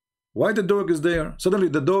 Why the dog is there? Suddenly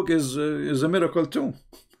the dog is a miracle too.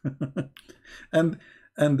 and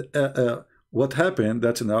what happened,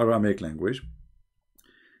 that's in the Aramaic language,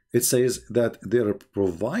 it says that their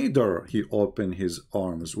provider, he opened his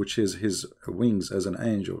arms, which is his wings as an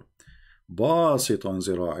angel. باسطا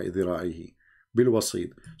ذراعيه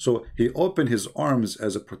بالوسيط. So he opened his arms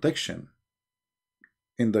as a protection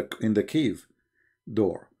in the cave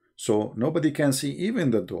door, so nobody can see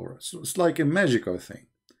even the door. So it's like a magical thing.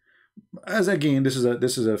 As again, this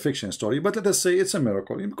is a fiction story, but let us say it's a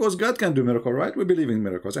miracle, because God can do miracle, right? We believe in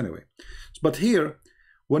miracles anyway. But here,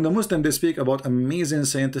 when the Muslims they speak about amazing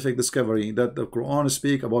scientific discovery, that the Quran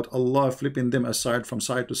speak about Allah flipping them aside from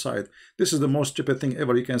side to side, this is the most stupid thing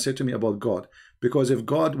ever you can say to me about God. Because if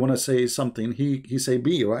God want to say something, he say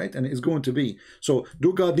be, right? And it's going to be. So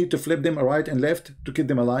do God need to flip them right and left to keep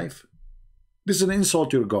them alive? This is an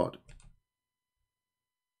insult to your God.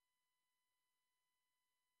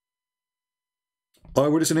 Are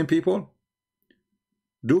we listening, people?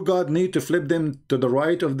 Do God need to flip them to the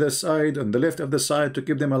right of the side and the left of the side to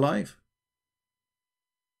keep them alive?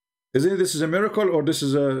 Isn't this is a miracle, or this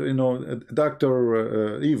is a, you know, a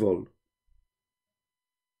Dr. Evil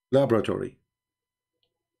laboratory?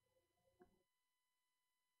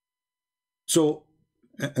 So,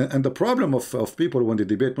 and the problem of people when they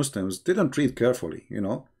debate Muslims, they don't read carefully, you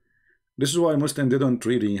know. This is why Muslims, they don't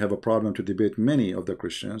really have a problem to debate many of the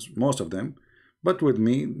Christians, most of them. But with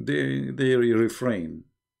me, they refrain,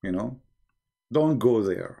 you know. Don't go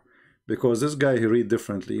there. Because this guy, he read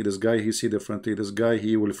differently. This guy, he see differently. This guy,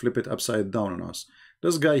 he will flip it upside down on us.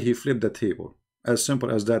 This guy, he flipped the table. As simple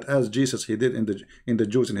as that, as Jesus, he did in the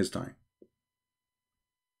Jews in his time.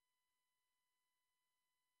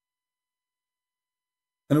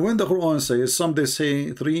 And when the Quran says, some they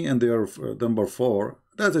say 3 and they are number 4,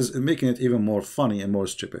 that is making it even more funny and more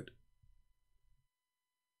stupid.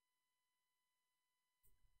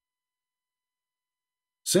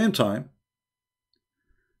 Same time,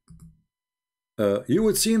 you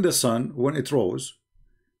would see in the sun when it rose,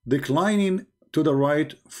 declining to the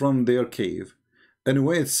right from their cave, and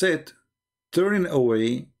when it set, turning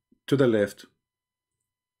away to the left.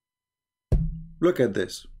 Look at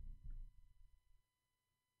this.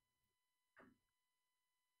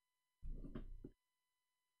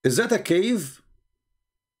 Is that a cave?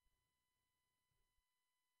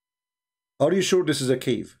 Are you sure this is a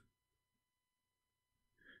cave?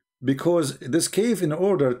 Because this cave, in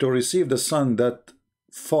order to receive the sun that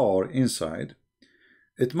far inside,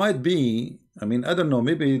 it might be, I mean, I don't know,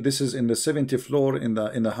 maybe this is in the 70th floor in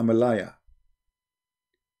the Himalaya.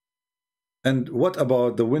 And what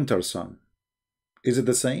about the winter sun? Is it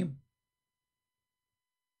the same?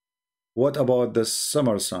 What about the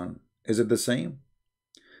summer sun? Is it the same?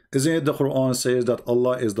 Isn't it the Quran says that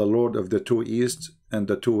Allah is the Lord of the 2 east and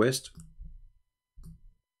the 2 west?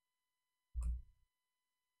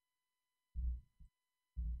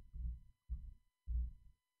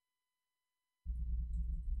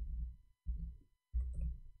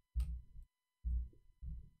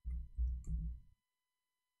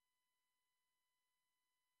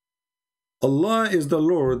 Allah is the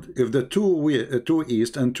Lord of the two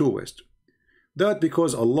east and two west. That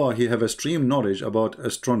because Allah, He have extreme knowledge about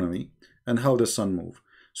astronomy and how the sun move.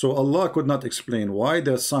 So Allah could not explain why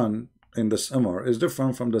the sun in the summer is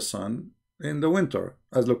different from the sun in the winter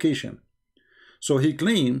as location. So He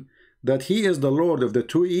claimed that He is the Lord of the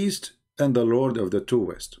two east and the Lord of the two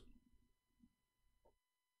west.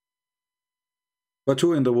 But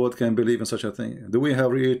who in the world can believe in such a thing? Do we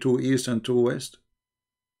have really two east and two west?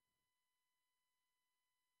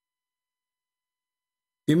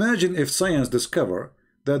 Imagine if science discover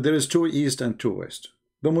that there is two east and two west.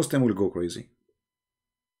 The Muslim will go crazy.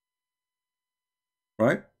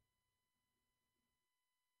 Right?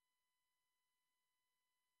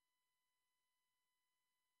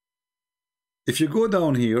 If you go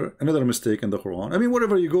down here, another mistake in the Quran. I mean,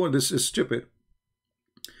 wherever you go, this is stupid.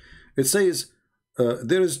 It says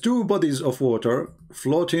there is two bodies of water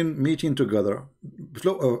floating, meeting together,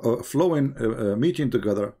 meeting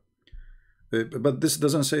together. But this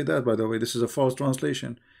doesn't say that, by the way. This is a false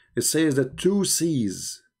translation. It says that two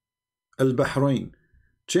seas, al-Bahrain.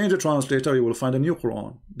 Change the translator, you will find a new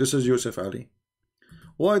Quran. This is Yusuf Ali.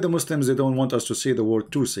 Why the Muslims, they don't want us to say the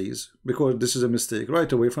word two seas? Because this is a mistake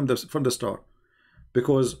right away from the start.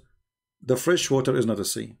 Because the fresh water is not a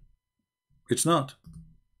sea. It's not.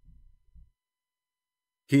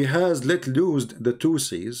 He has let loose the two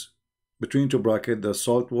seas, between two brackets, the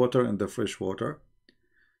salt water and the fresh water,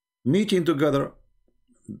 meeting together.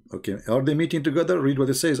 Okay, are they meeting together? Read what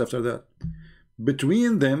it says after that.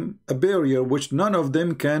 Between them a barrier which none of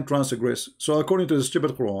them can transgress. So according to the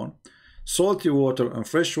stupid Quran, salty water and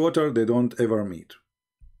fresh water, they don't ever meet.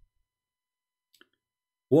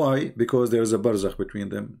 Why? Because there's a barzakh between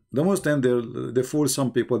them. The Muslim, they fool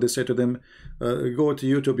some people. They say to them, go to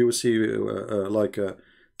YouTube, you will see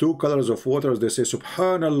two colors of waters. They say,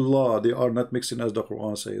 Subhanallah, they are not mixing as the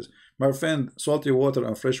Quran says. My friend, salty water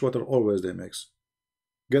and fresh water, always they mix.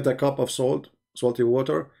 Get a cup of salty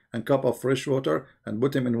water, and cup of fresh water, and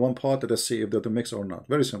put them in one pot. Let us see if they mix or not.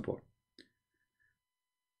 Very simple.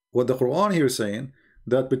 What the Quran here is saying,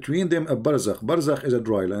 that between them a barzakh. Barzakh is a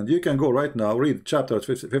dry land. You can go right now, read chapter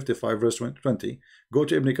 55, verse 20. Go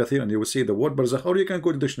to Ibn Kathir and you will see the word barzakh, or you can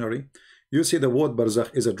go to dictionary. You see the word barzakh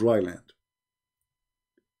is a dry land.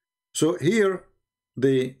 So here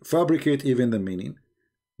they fabricate even the meaning.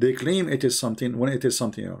 They claim it is something when it is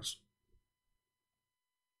something else.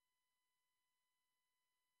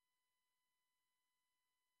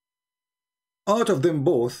 Out of them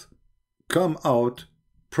both come out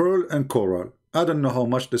pearl and coral. I don't know how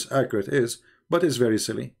much this accurate is, but it's very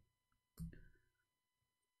silly.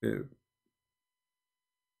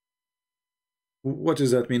 What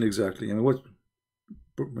does that mean exactly? I mean, what,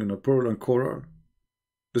 pearl and coral?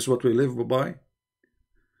 This is what we live by.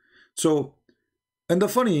 So, and the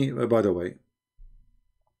funny, by the way,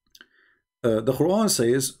 the Quran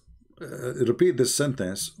says, repeat this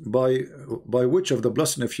sentence, by which of the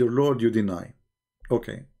blessing of your Lord you deny.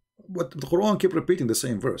 Okay, but the Quran keep repeating the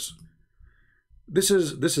same verse. This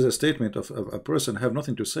is a statement of a person have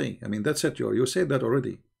nothing to say. I mean, that's it. You said that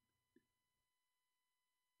already.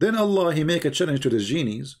 Then Allah, He make a challenge to the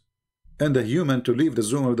genies and the human to leave the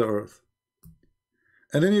zone of the earth.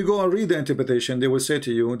 And then you go and read the interpretation. They will say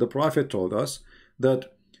to you, the Prophet told us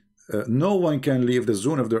that no one can leave the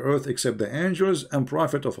zone of the earth except the angels and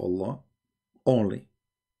Prophet of Allah only,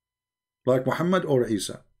 like Muhammad or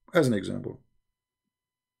Isa, as an example.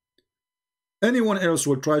 Anyone else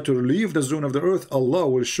will try to leave the zone of the earth, Allah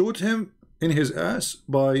will shoot him in his ass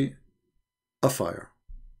by a fire.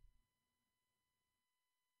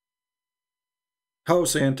 How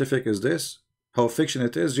scientific is this? How fiction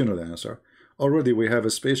it is? You know the answer. Already we have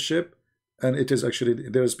a spaceship, and it is actually,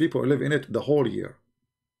 there's people who live in it the whole year.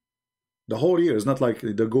 The whole year is not like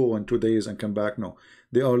they go in 2 days and come back. No,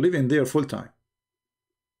 they are living there full time.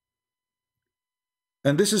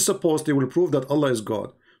 And this is supposed, they will prove that Allah is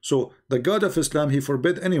God. So the God of Islam, He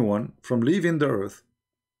forbid anyone from leaving the earth.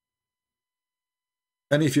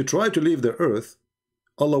 And if you try to leave the earth,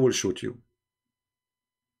 Allah will shoot you.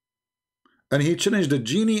 And He challenged the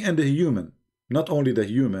genie and the human. Not only the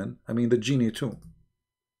human, I mean the genie too.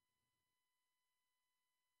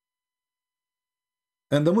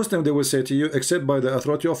 And the Muslim, they will say to you, except by the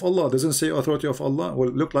authority of Allah. Doesn't say authority of Allah. Will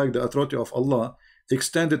look like the authority of Allah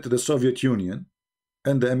extended to the Soviet Union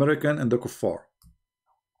and the American and the Kuffar.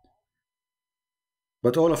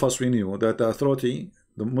 But all of us, we knew that the authority,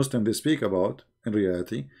 the Muslim they speak about, in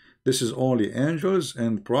reality, this is only angels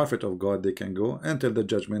and Prophet of God, they can go until the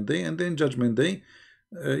judgment day. And then judgment day,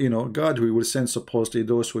 God, we will send supposedly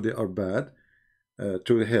those who they are bad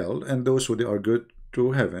to hell, and those who they are good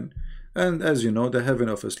to heaven. And as you know, the heaven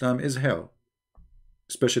of Islam is hell,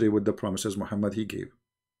 especially with the promises Muhammad he gave.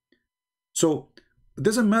 So it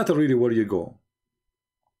doesn't matter really where you go.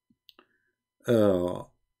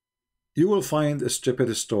 You will find a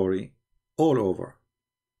stupid story all over.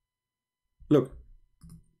 Look,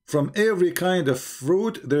 from every kind of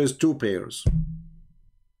fruit there is 2 pairs.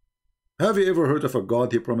 Have you ever heard of a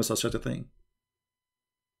God he promised us such a thing?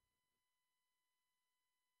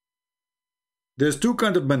 There's 2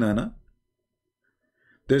 kinds of banana.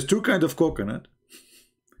 There's 2 kinds of coconut.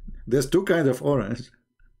 There's 2 kinds of orange.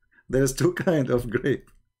 There's 2 kinds of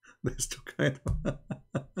grape. There's 2 kinds of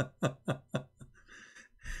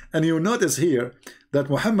and you notice here that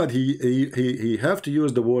Muhammad he have to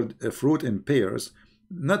use the word fruit in pairs,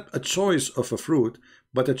 not a choice of a fruit,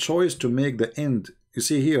 but a choice to make the end. You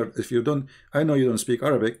see here, if you don't, I know you don't speak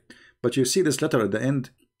Arabic, but you see this letter at the end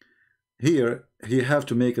here, he have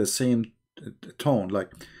to make the same tone,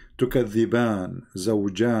 like tukadhiban,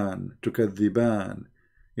 zawjan, tukadhiban,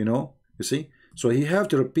 you know, you see. So he have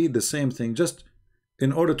to repeat the same thing just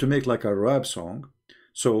in order to make like a rap song.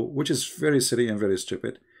 So, which is very silly and very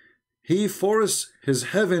stupid. He forced his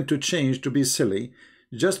heaven to change to be silly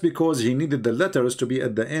just because he needed the letters to be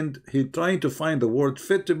at the end. He tried to find the word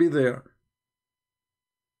fit to be there.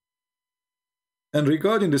 And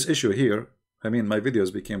regarding this issue here, I mean, my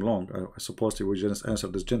videos became long. I suppose he would just answer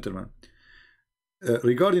this gentleman.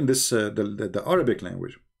 Regarding this, the Arabic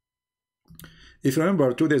language. If you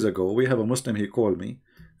remember, 2 days ago, we have a Muslim, he called me,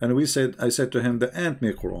 and I said to him, the ant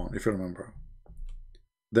make Quran, if you remember.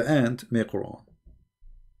 The ant make Quran.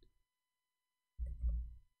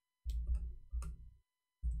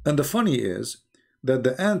 And the funny is that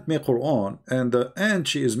the ant make Quran, and the ant,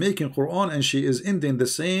 she is making Quran, and she is ending the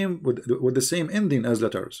same with the same ending as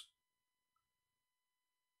letters.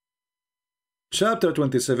 Chapter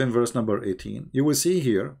 27, verse number 18. You will see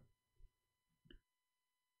here.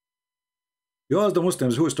 You ask the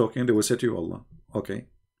Muslims who is talking, they will say to you Allah. Okay.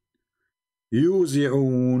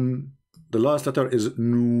 Yuzi'un. The last letter is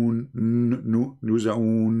Nun.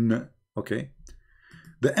 Nuzaun. Okay.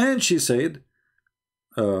 The ant, she said,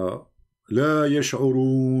 La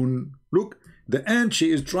yash'urun. Look, the ant,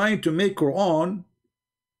 she is trying to make Quran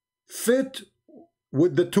fit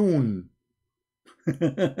with the tune.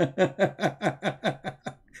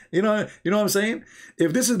 you know what I'm saying?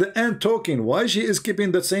 If this is the ant talking, why she is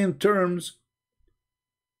keeping the same terms,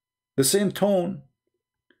 the same tone?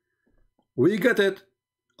 We get it.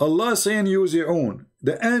 Allah saying use your own.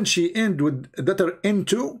 The ant, she end with that are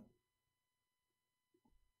into.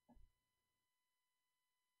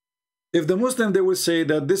 If the Muslim, they will say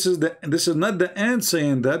that this is not the ant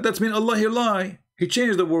saying that. That's mean Allah he lie. He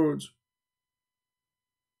changed the words.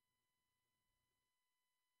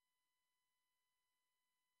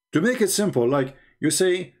 To make it simple, like you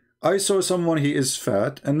say, I saw someone, he is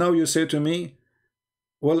fat, and now you say to me,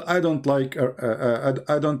 well, I don't like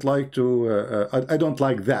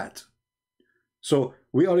that. So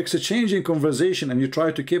we are exchanging conversation, and you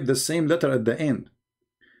try to keep the same letter at the end.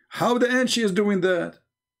 How the ant she is doing that?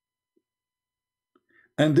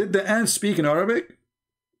 And did the ant speak in Arabic?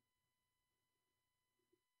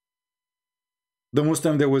 The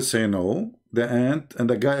Muslim, they will say no. The ant and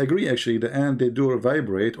the guy agree, actually. The ant, they do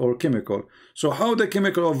vibrate or chemical. So how the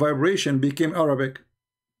chemical of vibration became Arabic?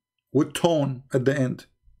 With tone at the end.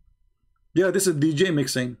 Yeah, this is DJ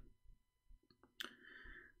mixing.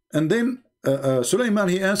 And then Sulaiman,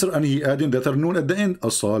 he answered, and he added the noon at the end.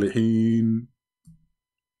 As-salihin.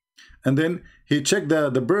 And then he checked the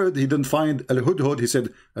bird. He didn't find al-hudhud. He said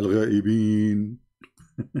al-ghaibin.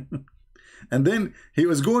 And then he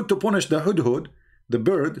was going to punish the hudhud, the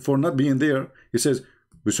bird, for not being there. He says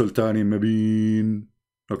bisultanin mabin.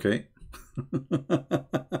 Okay.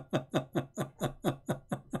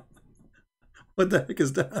 What the heck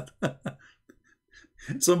is that?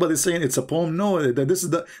 Somebody saying it's a poem. No, this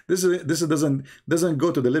doesn't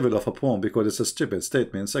go to the level of a poem, because it's a stupid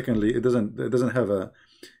statement. Secondly, it doesn't have a,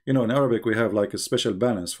 you know, in Arabic we have like a special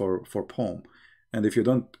balance for poem, and if you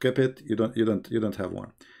don't keep it, you don't have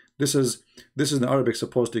one. This is in Arabic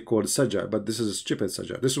supposedly called sajja, but this is a stupid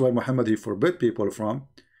sajja. This is why Muhammad, he forbid people from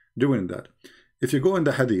doing that. If you go in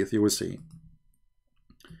the hadith, you will see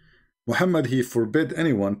Muhammad, he forbid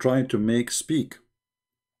anyone trying to speak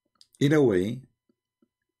in a way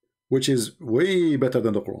which is way better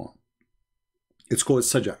than the Quran. It's called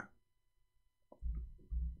sajja.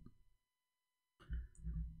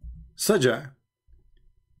 Sajja.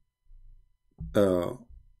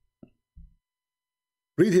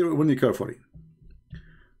 Read here really carefully.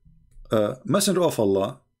 Messenger of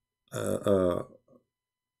Allah,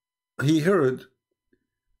 he heard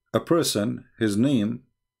a person, his name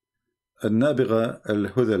Nabigha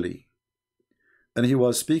al-Hudali, and he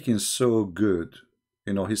was speaking so good.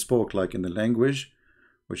 You know, he spoke like in the language,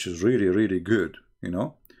 which is really, really good, you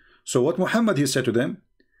know. So what Muhammad, he said to them,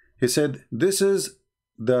 he said, this is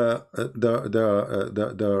the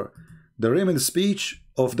Raymond speech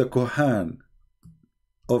of the Kohan,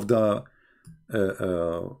 of the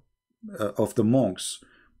monks.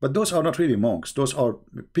 But those are not really monks. Those are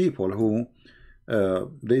people who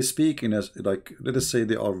they speak in a, like, let us say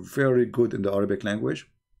they are very good in the Arabic language,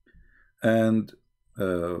 and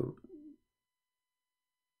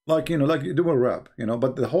like, you know, like you do a rap, you know.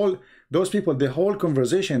 But the whole, those people, the whole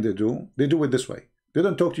conversation they do it this way. They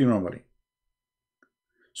don't talk to you normally.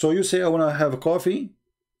 So you say, I want to have a coffee,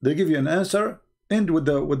 they give you an answer, end with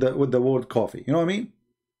the word coffee. You know what I mean?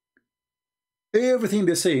 Everything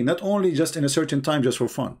they say, not only just in a certain time, just for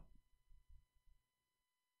fun.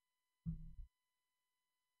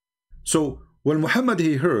 So when Muhammad,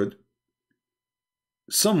 he heard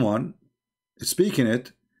someone speaking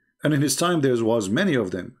it, and in his time there was many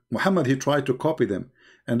of them, Muhammad, he tried to copy them.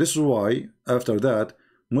 And this is why after that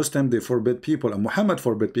Muslim, they forbid people, and Muhammad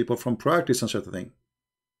forbid people from practicing such a thing.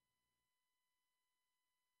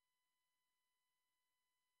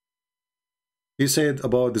 He said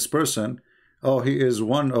about this person, oh, he is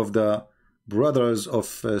one of the brothers of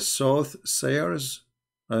soothsayers.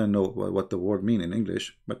 I don't know what the word mean in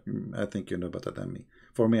English, but I think you know better than me.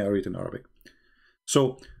 For me, I read in Arabic.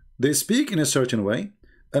 So they speak in a certain way,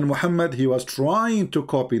 and Muhammad, he was trying to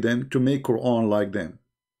copy them, to make Quran like them.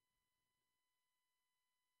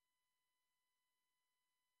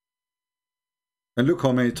 And look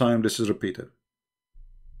how many times this is repeated.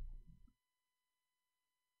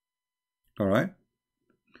 All right.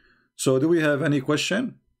 So do we have any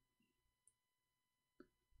question?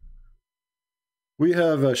 We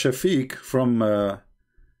have Shafiq from,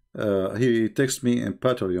 he texted me in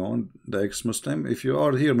Patreon, the ex-Muslim. If you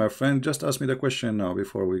are here, my friend, just ask me the question now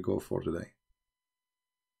before we go for today.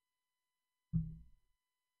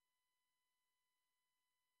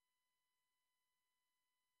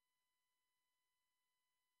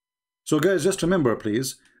 So guys, just remember,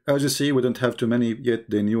 please, as you see, we don't have too many yet.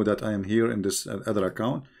 They knew that I am here in this other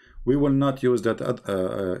account. We will not use that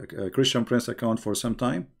Christian Prince account for some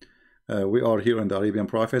time. We are here in the Arabian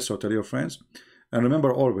Prophet, so tell your friends. And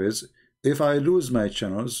remember always, if I lose my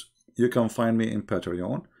channels, you can find me in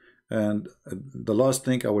Patreon. And the last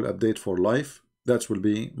thing I will update for life, that will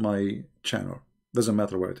be my channel. Doesn't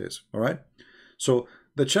matter where it is, all right? So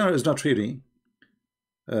the channel is not really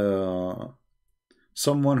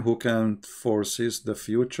someone who can foresee the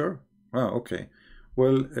future. Oh, okay.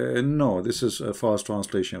 Well, no, this is a fast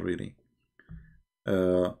translation, really.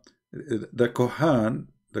 The Kohan,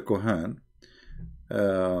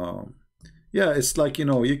 yeah, it's like, you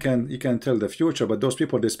know, you can tell the future, but those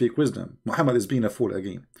people, they speak wisdom. Muhammad is being a fool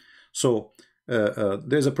again. So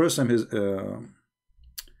there's a person, his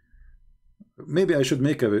maybe I should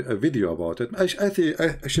make a video about it. I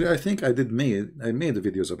think I made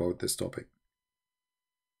videos about this topic.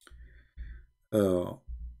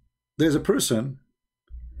 There's a person,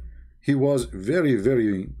 he was very,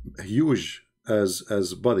 very huge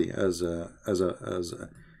as body, as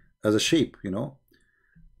a shape, you know.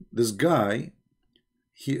 This guy,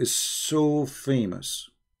 he is so famous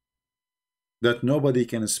that nobody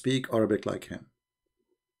can speak Arabic like him.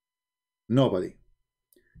 Nobody.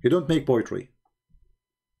 He don't make poetry.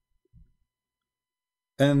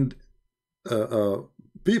 And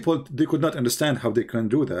people, they could not understand how they can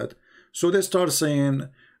do that. So they start saying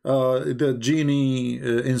the genie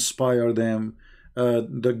inspired them,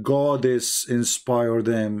 the goddess inspired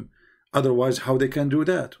them. Otherwise, how they can do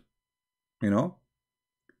that? You know?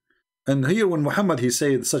 And here, when Muhammad, he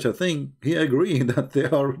said such a thing, he agreed that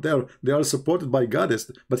they are supported by goddess,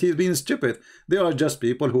 but he's being stupid. They are just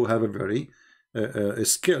people who have a very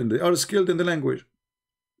skill. They are skilled in the language.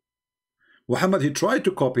 Muhammad, he tried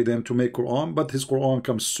to copy them to make Quran, but his Quran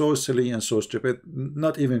comes so silly and so stupid,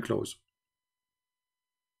 not even close.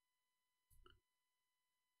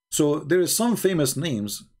 So there is some famous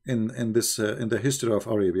names in the history of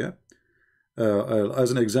Arabia. As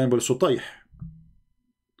an example, Sutayh.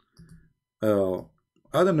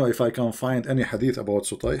 I don't know if I can find any hadith about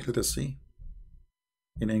Sutayh. Let us see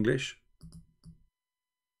in English.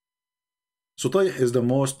 Sutayh is the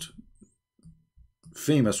most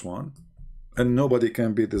famous one, and nobody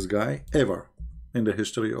can beat this guy ever in the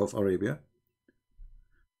history of Arabia.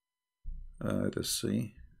 Let us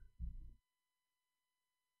see.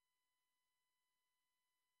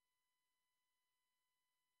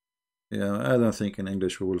 Yeah, I don't think in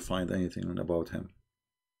English we will find anything about him.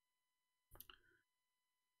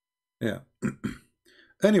 Yeah.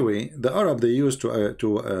 Anyway, the Arab, they used to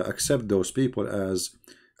accept those people as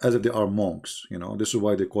if they are monks. You know, this is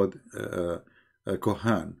why they called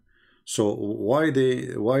Kohan. So why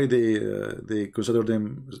they consider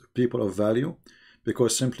them people of value?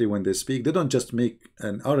 Because simply when they speak, they don't just make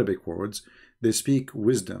an Arabic words. They speak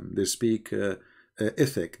wisdom. They speak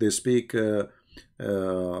ethic. They speak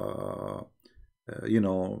you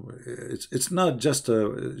know, it's not just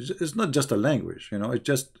a language. You know,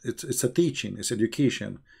 it's a teaching. It's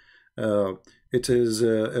education. It is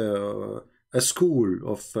a school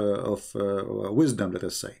of wisdom, let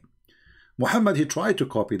us say. Muhammad, he tried to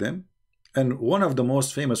copy them, and one of the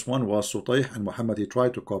most famous one was Sutayh, and Muhammad, he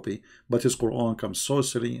tried to copy, but his Quran comes so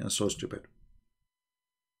silly and so stupid.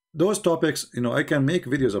 Those topics, you know, I can make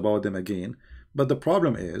videos about them again, but the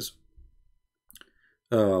problem is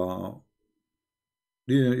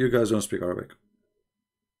you guys don't speak Arabic.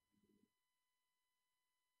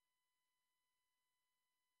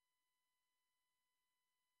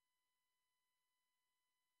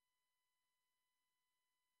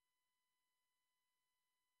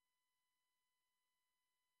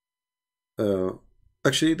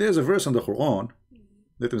 Actually, there's a verse in the Quran.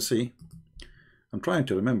 Let me see. I'm trying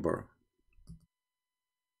to remember.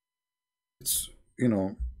 It's, you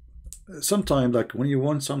know, sometimes like when you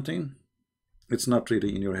want something, it's not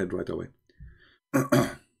really in your head right away.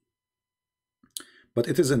 But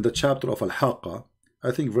it is in the chapter of Al-Haqqa,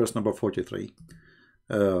 I think verse number 43.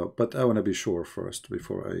 But I want to be sure first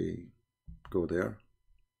before I go there.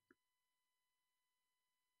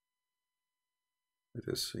 Let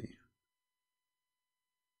us see.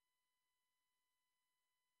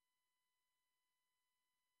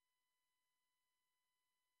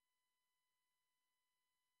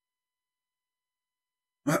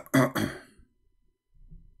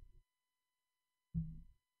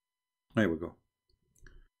 There we go.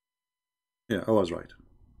 Yeah, I was right.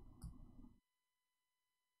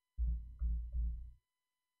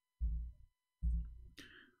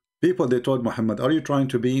 People, they told Muhammad, are you trying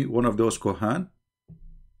to be one of those Kohan?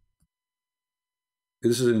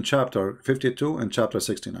 This is in chapter 52 and chapter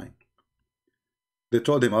 69. They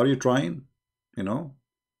told him, are you trying? You know,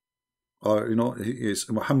 or, you know,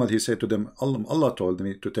 Muhammad, he said to them, Allah told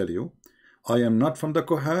me to tell you, I am not from the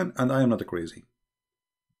Kohan and I am not crazy.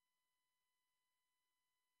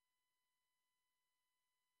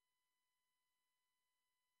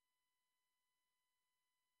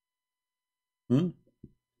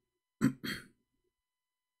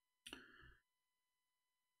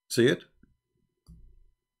 See it?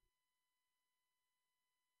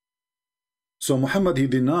 So Muhammad, he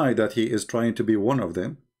denied that he is trying to be one of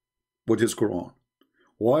them with his Quran.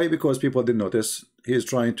 Why? Because people didn't notice he is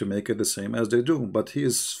trying to make it the same as they do, but he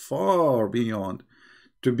is far beyond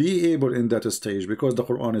to be able in that stage, because the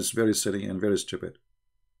Quran is very silly and very stupid.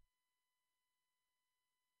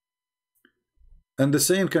 And the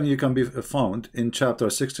same you can be found in chapter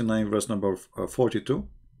 69 verse number 42.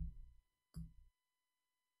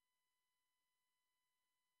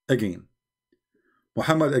 Again,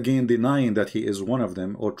 Muhammad again denying that he is one of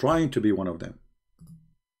them or trying to be one of them.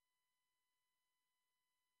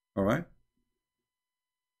 All right.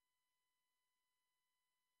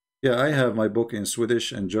 Yeah, I have my book in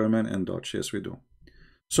Swedish and German and Dutch. Yes, we do.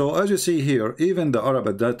 So as you see here, even the Arab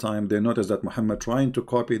at that time, they noticed that Muhammad trying to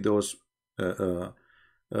copy those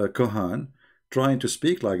Kohan, trying to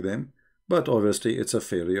speak like them, but obviously it's a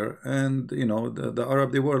failure. And you know, the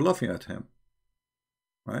Arab, they were laughing at him,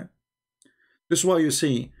 right? This is why you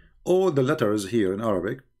see all the letters here in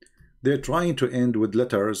Arabic, they're trying to end with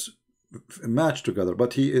letters matched together,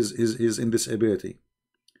 but he is in this ability.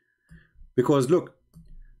 Because look,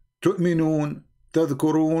 tu'minun,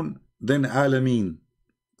 tadhkurun, then alamin.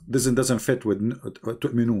 This doesn't fit with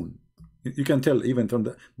tu'minun. You can tell even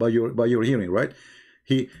from by your hearing, right?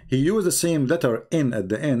 He used the same letter in at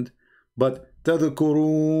the end, but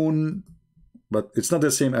tadhkurun, but it's not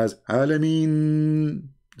the same as alamin.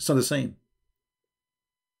 It's not the same.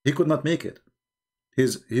 He could not make it.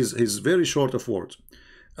 He's very short of words.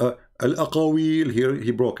 Al-aqawil, here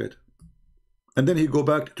he broke it, and then he go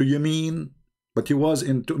back to yamin, but he was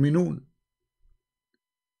in tu'minun,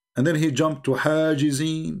 and then he jumped to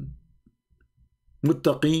hajizin,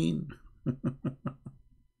 muttaqin.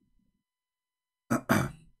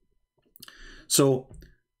 So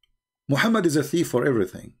Muhammad is a thief for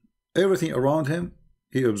everything. Everything around him,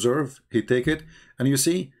 he observed, he take it, and you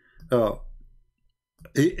see, and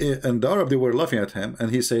the Arab, they were laughing at him, and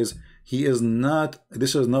he says, he is not,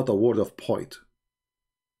 this is not a word of poet.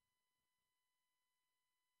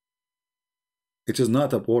 It is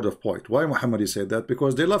not a word of poet. Why Muhammad he said that?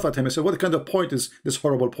 Because they laugh at him and say, what kind of poet is this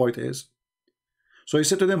horrible poet is? So he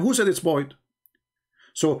said to them, who said it's Boyd?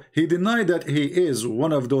 So he denied that he is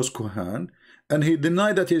one of those Kohan, and he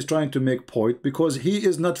denied that he is trying to make Poit, because he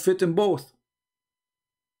is not fit in both.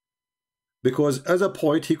 Because as a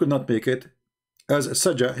Poit he could not make it, as a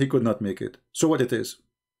Sajah he could not make it. So what it is?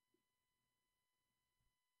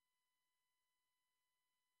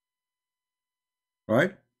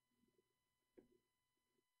 Right?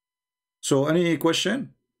 So any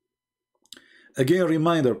question? Again,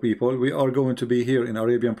 reminder, people, we are going to be here in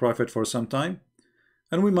Arabian Prophet for some time,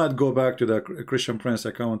 and we might go back to the Christian Prince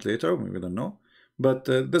account later. We don't know, but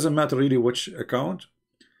it doesn't matter really which account.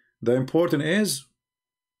 The important is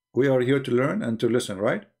we are here to learn and to listen,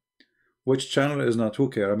 right? Which channel is not, who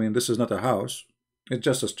care? I mean, this is not a house. It's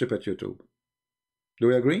just a strip at YouTube. Do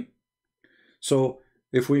we agree? So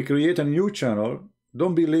if we create a new channel,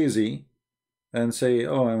 don't be lazy and say,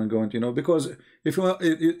 oh, I'm going to, you know, because if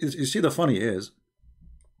you see, the funny is,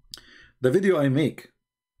 the video I make,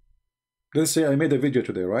 let's say I made a video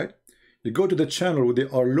today, right? You go to the channel where they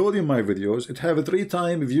are loading my videos, it have a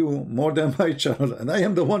 3-time view more than my channel, and I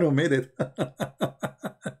am the one who made it.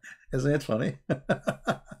 Isn't it funny?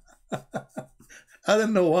 I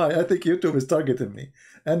don't know why. I think YouTube is targeting me,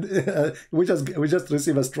 and we just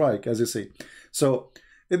received a strike, as you see. So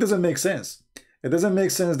it doesn't make sense. It doesn't make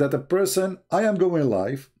sense that a person, I am going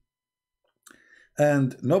live,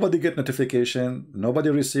 and nobody get notification, nobody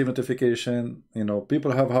receive notification. You know,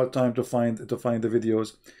 people have hard time to find the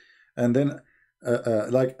videos, and then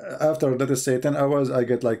like after, let us say 10 hours, I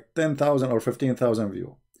get like 10,000 or 15,000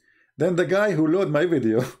 view. Then the guy who load my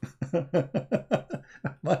video,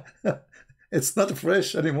 it's not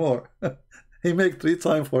fresh anymore. He make 3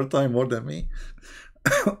 times, 4 times more than me.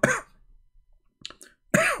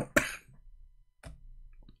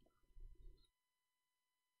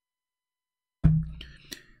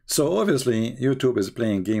 So obviously YouTube is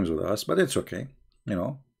playing games with us, but it's okay, you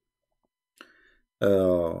know.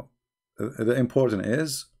 The important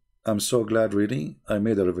is, I'm so glad really I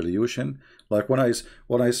made a revolution. Like when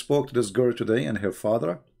I spoke to this girl today and her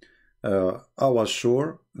father, I was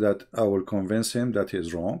sure that I will convince him that he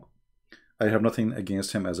is wrong. I have nothing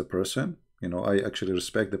against him as a person, you know. I actually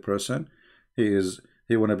respect the person. He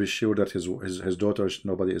want to be sure that his daughter,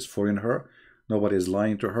 nobody is fooling her, nobody is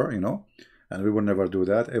lying to her, you know. And we will never do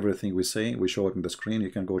that. Everything we say, we show it on the screen. You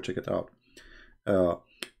can go check it out.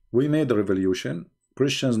 We made the revolution.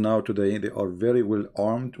 Christians now today, they are very well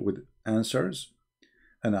armed with answers.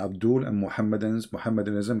 And Abdul and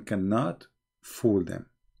Mohammedanism cannot fool them.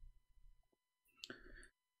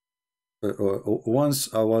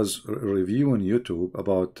 Once I was reviewing YouTube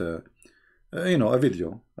about, you know, a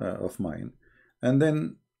video of mine. And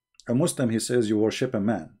then a Muslim, he says, you worship a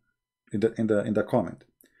man in the comment.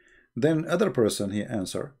 Then other person he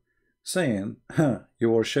answer saying, you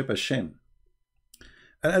worship a shin.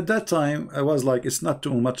 And at that time I was like, it's not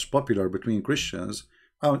too much popular between Christians.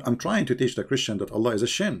 I'm trying to teach the Christian that Allah is a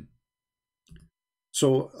shin.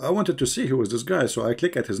 So I wanted to see who was this guy. So I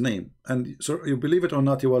click at his name, and so you believe it or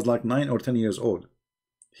not, he was like 9 or 10 years old.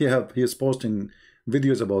 He is posting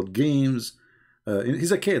videos about games.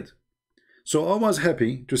 He's a kid. So I was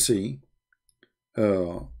happy to see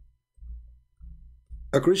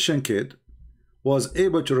a Christian kid was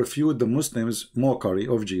able to refute the Muslims' mockery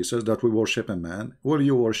of Jesus that we worship a man. Well,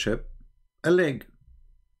 you worship a leg.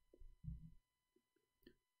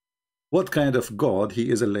 What kind of God he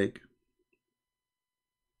is a leg?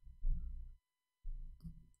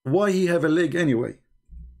 Why he have a leg anyway?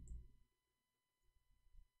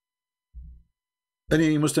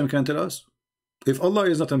 Any Muslim can tell us? If Allah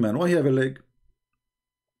is not a man, why he have a leg?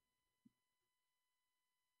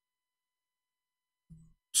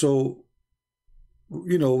 So,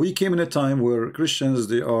 you know, we came in a time where Christians,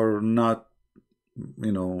 they are not,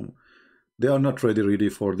 you know, they are not ready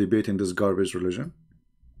for debating this garbage religion.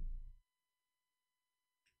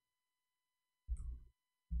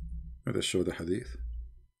 Let us show the hadith.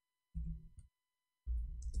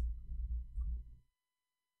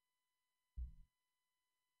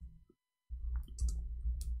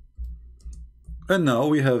 And now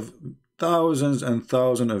we have thousands and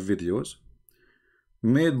thousands of videos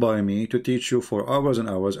made by me to teach you for hours and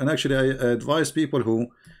hours. And actually I advise people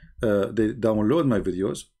who they download my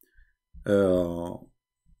videos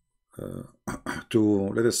to,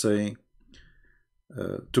 let us say,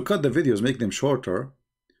 to cut the videos, make them shorter.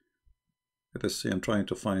 Let us see, I'm trying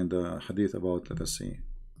to find the hadith about, let us see.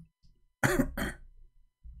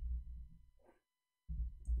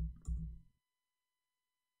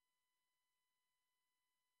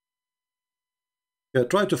 Yeah,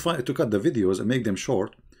 try to cut the videos and make them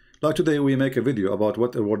short. Like today we make a video about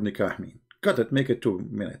what the word nikah mean. Cut it, make it 2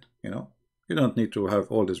 minutes, you know. You don't need to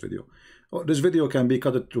have all this video. This video can be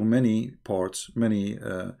cut into many parts, many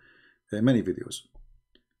videos.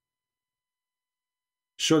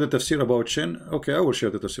 Show the tafsir about Shin. Okay, I will share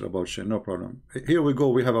the tafsir about Shin, no problem. Here we go.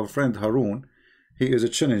 We have our friend Harun. He is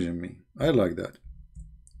challenging me. I like that.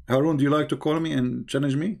 Harun, do you like to call me and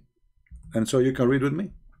challenge me? And so you can read with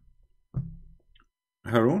me?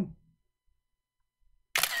 Harun?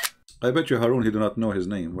 I bet you Harun, he do not know his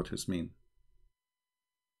name, what his mean.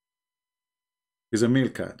 He's a male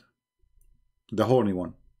cat. The horny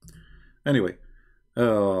one. Anyway,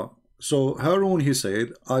 so Harun, he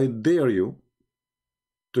said, I dare you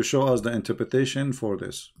to show us the interpretation for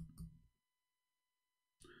this.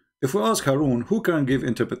 If we ask Harun, who can give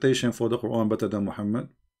interpretation for the Quran better than Muhammad?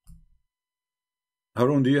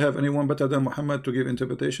 Harun, do you have anyone better than Muhammad to give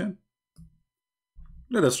interpretation?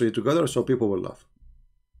 Let us read together so people will laugh.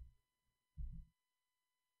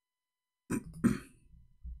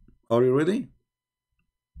 Are you ready?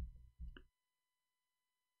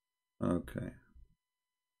 Okay.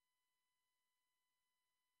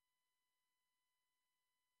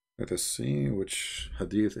 Let us see which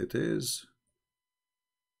hadith it is.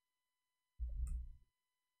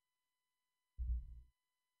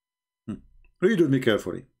 Read with me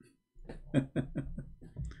carefully.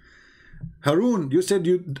 Harun, you said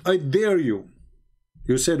I dare you.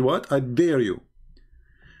 You said what? I dare you.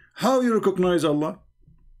 How you recognize Allah?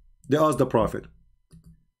 They asked the Prophet.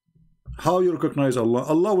 How you recognize Allah?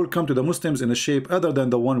 Allah will come to the Muslims in a shape other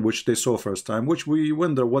than the one which they saw first time, which we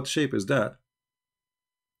wonder what shape is that.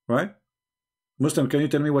 Right? Muslim, can you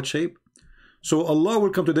tell me what shape? So Allah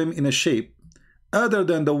will come to them in a shape other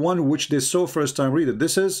than the one which they saw first time. Read it.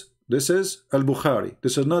 This is Al-Bukhari.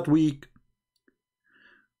 This is not weak.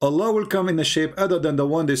 Allah will come in a shape other than the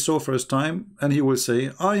one they saw first time, and he will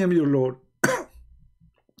say, I am your Lord.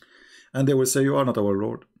 And they will say, you are not our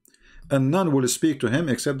Lord. And none will speak to him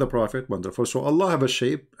except the Prophet. Wonderful. So Allah have a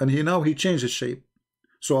shape, and he changed his shape.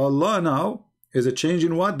 So Allah now is a change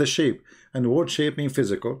in what? The shape. And the word shape means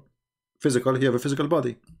physical. Physical, he have a physical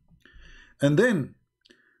body. And then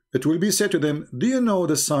it will be said to them, do you know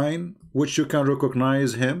the sign which you can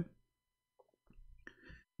recognize him?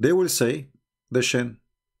 They will say, the shin.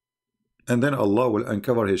 And then Allah will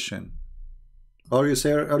uncover his shin. Are you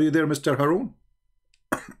there, Mr. Harun?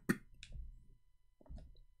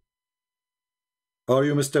 Are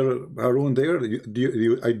you Mr. Harun there?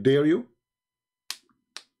 I dare you?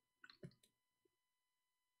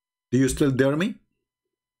 Do you still dare me?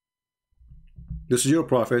 This is your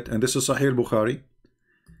Prophet, and this is Sahih Bukhari,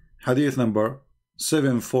 hadith number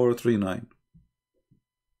 7439.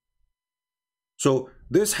 So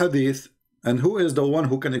this hadith, and who is the one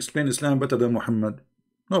who can explain Islam better than Muhammad?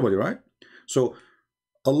 Nobody, right? So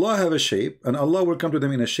Allah have a shape, and Allah will come to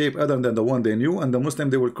them in a shape other than the one they knew, and the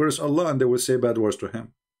Muslim, they will curse Allah and they will say bad words to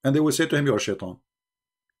him, and they will say to him, you are shaitan.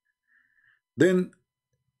 Then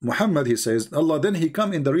Muhammad, he says, Allah, then he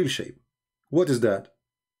come in the real shape. What is that?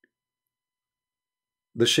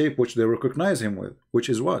 The shape which they recognize him with, which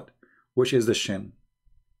is what? Which is the shin.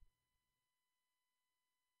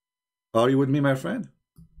 Are you with me, my friend?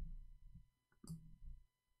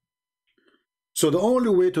 So the only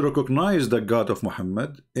way to recognize the God of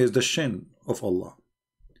Muhammad is the shin of Allah.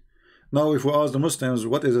 Now if we ask the Muslims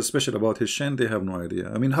what is special about his shin, they have no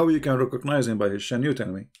idea. I mean, how you can recognize him by his shin? You tell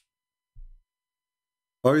me.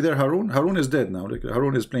 Are you there, Harun? Harun is dead now. Like,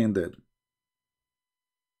 Harun is playing dead.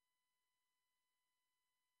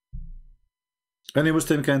 Any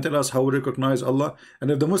Muslim can tell us how we recognize Allah.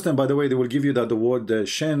 And if the Muslim, by the way, they will give you that the word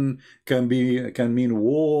shin can mean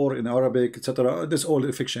war in Arabic, etc. This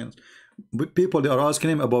all fictions. But people, they are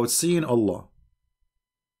asking him about seeing Allah,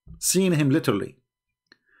 seeing him literally.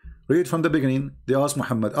 Read from the beginning. They asked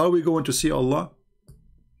Muhammad, are we going to see Allah?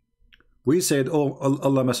 We said, oh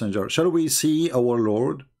Allah Messenger, shall we see our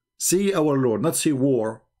Lord? See our Lord, not see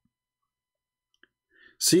war.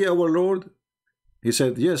 See our Lord? He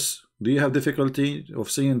said, yes. Do you have difficulty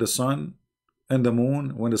of seeing the sun and the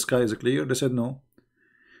moon when the sky is clear? They said no.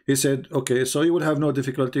 He said, okay, so you will have no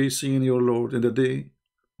difficulty seeing your Lord in the day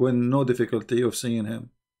when no difficulty of seeing him,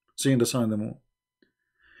 seeing the sun and the moon.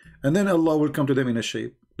 And then Allah will come to them in a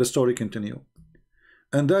shape. The story continue.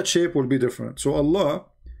 And that shape will be different. So Allah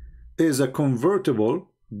is a convertible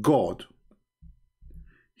God.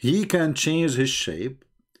 He can change his shape.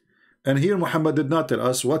 And here Muhammad did not tell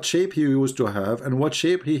us what shape he used to have and what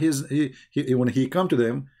shape when he come to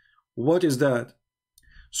them, what is that?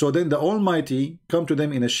 So then the Almighty come to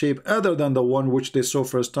them in a shape other than the one which they saw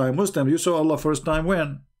first time. Muslim, you saw Allah first time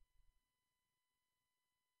when?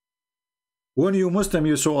 When you Muslim,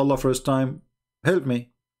 you saw Allah first time? Help me.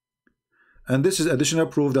 And this is additional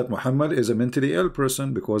proof that Muhammad is a mentally ill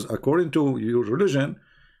person, because according to your religion,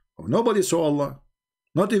 nobody saw Allah,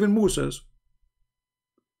 not even Moses.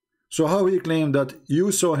 So how he claimed that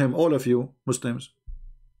you saw him, all of you Muslims?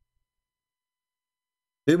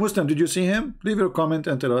 Hey Muslim, did you see him? Leave your comment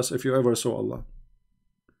and tell us if you ever saw Allah.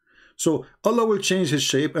 So Allah will change his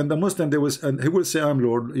shape, and the Muslim, he will say, I'm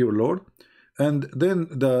Lord, your Lord. And then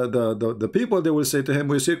the people, they will say to him,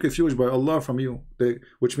 we seek refuge by Allah from you,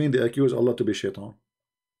 which means they accuse Allah to be shaitan.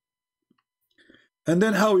 And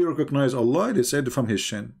then how you recognize Allah? They said from his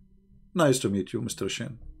shin. Nice to meet you, Mr.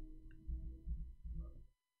 Shin.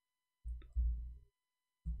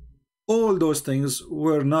 All those things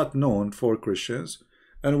were not known for Christians,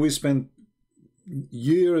 and we spent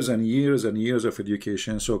years and years and years of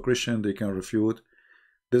education so Christian they can refute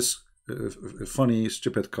this funny,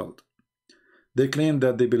 stupid cult. They claim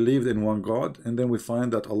that they believed in one God, and then we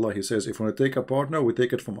find that Allah, he says, if we want to take a partner, we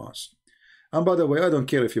take it from us. And by the way, I don't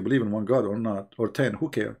care if you believe in one God or not, or 10, who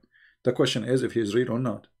care? The question is if he is real or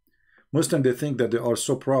not. Muslims, they think that they are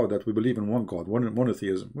so proud that we believe in one God, one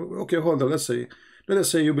monotheism. Okay, hold on, let us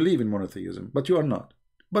say you believe in monotheism, but you are not.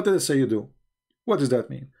 But let us say you do. What does that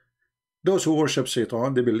mean? Those who worship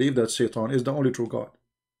Satan, they believe that Satan is the only true God.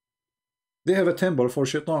 They have a temple for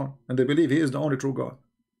Satan, and they believe he is the only true God.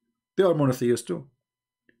 They are monotheists too.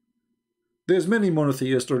 There's many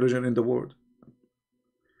monotheist religions in the world.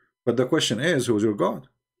 But the question is, who is your God?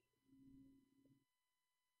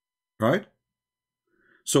 Right?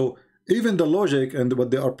 So even the logic and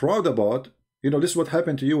what they are proud about, this is what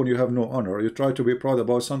happened to you when you have no honor. You try to be proud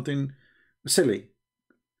about something silly.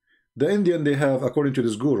 The Indian, they have, according to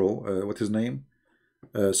this guru, what's his name?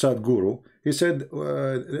 Sadhguru, he said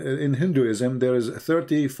in Hinduism there is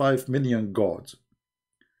 35 million gods.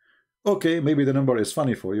 Okay, maybe the number is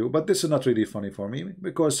funny for you, but this is not really funny for me,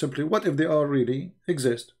 because simply, what if they are really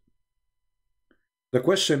exist? The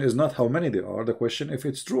question is not how many they are, the question if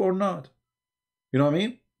it's true or not. You know what I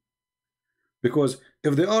mean? Because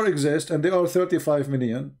if they are exist and they are 35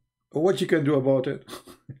 million, what you can do about it?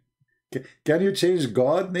 Can you change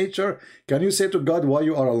God nature? Can you say to God why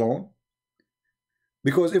you are alone?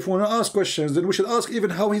 Because if we want to ask questions, then we should ask even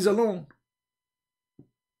how he's alone.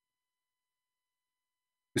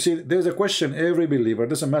 You see, there's a question every believer,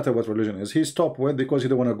 doesn't matter what religion is, he stopped with because he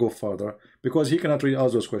don't want to go further, because he cannot really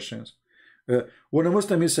ask those questions. When a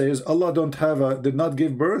Muslim, he says Allah did not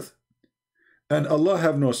give birth, and Allah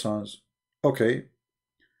have no sons. Okay.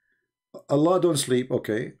 Allah don't sleep.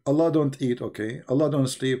 Okay. Allah don't eat. Okay. Allah don't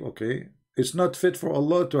sleep. Okay. It's not fit for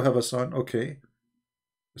Allah to have a son. Okay.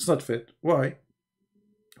 It's not fit. Why?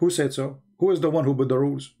 Who said so? Who is the one who put the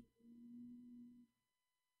rules?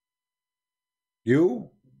 You,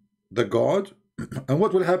 the God. And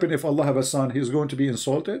what will happen if Allah have a son? He's going to be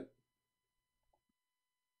insulted.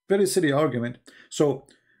 Very silly argument. So,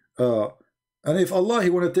 and if Allah, he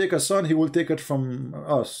want to take a son, he will take it from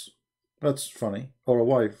us. That's funny. Or a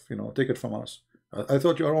wife, take it from us. I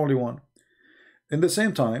thought you are only one. In the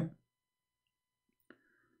same time,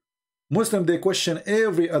 Muslim, they question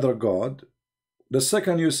every other God. The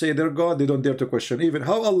second you say their God, they don't dare to question. Even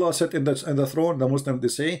how Allah sat in the throne, the Muslim, they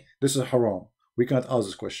say, this is haram. We can't ask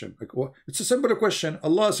this question. It's a simple question.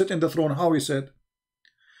 Allah sit in the throne, how he said.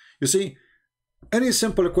 You see, any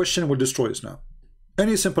simple question will destroy us now.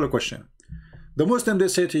 Any simple question. The Muslim, they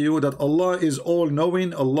say to you that Allah is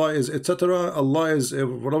all-knowing, Allah is etc. Allah is blah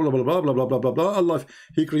blah blah blah blah blah blah blah blah. Allah,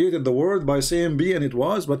 he created the world by saying be and it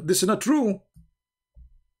was, but this is not true.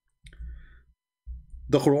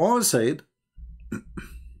 The Quran said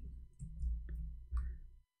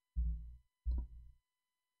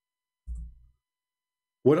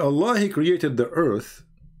when Allah, he created the earth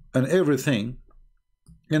and everything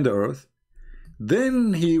in the earth,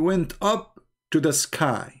 then he went up to the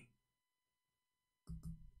sky.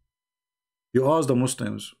 You ask the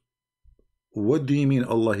Muslims, what do you mean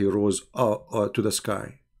Allah, he rose to the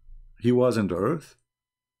sky? He was in the earth?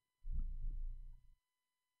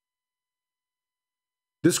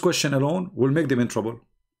 This question alone will make them in trouble.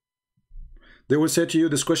 They will say to you,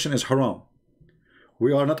 this question is haram.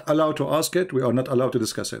 We are not allowed to ask it. We are not allowed to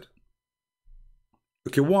discuss it.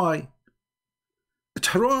 Okay, why? It's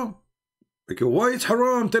haram. Okay, why it's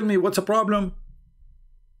haram? Tell me, what's the problem?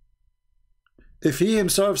 If he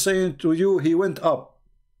himself saying to you, he went up.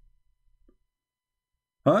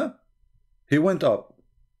 Huh? He went up.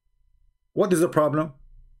 What is the problem?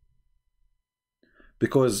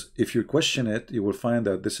 Because if you question it, you will find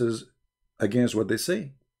that this is against what they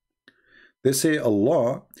say. They say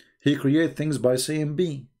Allah, he create things by saying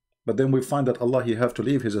be. But then we find that Allah, he have to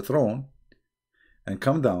leave his throne and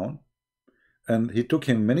come down. And he took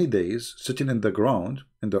him many days sitting in the ground,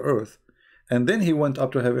 in the earth. and then he went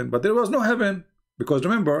up to heaven, but there was no heaven. Because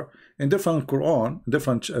remember, in different Quran,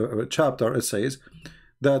 different chapter, it says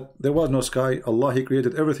that there was no sky. Allah, He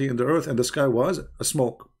created everything in the earth, and the sky was a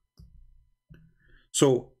smoke.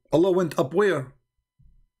 So Allah went up where?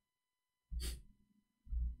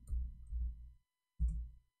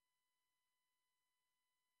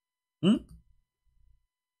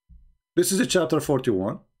 This is a chapter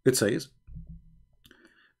 41. It says,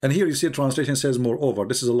 and here you see a translation says moreover.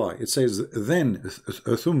 This is a lie. It says then,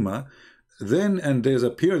 thumma, then, and there's a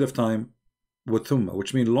period of time with thumma,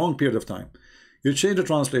 which means long period of time. You change the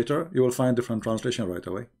translator, you will find different translation right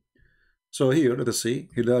away. So here, let us see,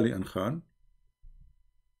 Hilali and Khan.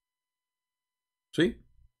 See?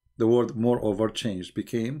 The word moreover changed,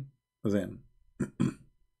 became then.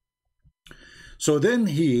 So then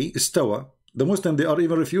he, istawa, the Muslim, they are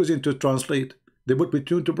even refusing to translate. They put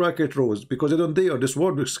between two bracket rows because they don't dare. This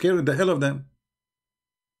word is scaring the hell of them.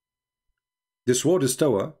 This word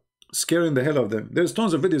istawa, scaring the hell of them. There's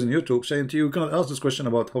tons of videos on YouTube saying to you, you cannot ask this question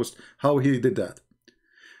about how he did that.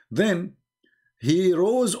 Then he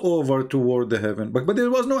rose over toward the heaven, but there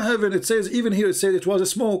was no heaven. It says, even here it says it was a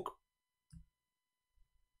smoke.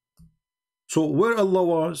 So where Allah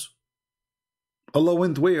was, Allah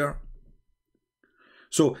went where?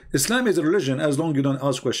 So Islam is a religion as long as you don't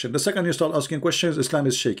ask questions. The second you start asking questions, Islam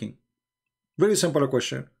is shaking. Very simple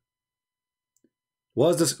question.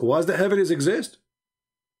 Was the heavens exist?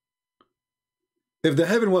 If the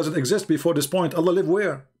heaven wasn't exist before this point, Allah live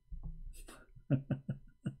where?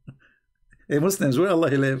 Hey Muslims, where Allah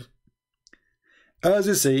He live? As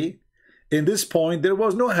you see, in this point there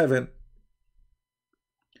was no heaven.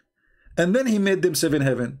 And then He made them 7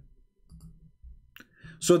 heaven.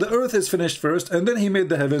 So the earth is finished first, and then He made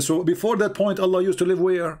the heaven. So before that point, Allah used to live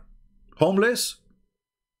where? Homeless?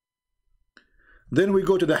 Then we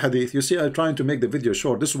go to the hadith. You see, I'm trying to make the video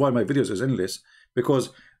short. This is why my videos is endless,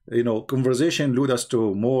 because you know, conversation lead us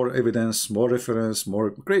to more evidence, more reference,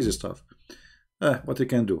 more crazy stuff. What you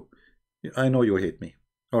can do. I know you hate me.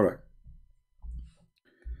 All right.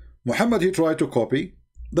 Muhammad, he tried to copy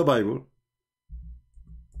the Bible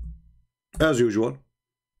as usual,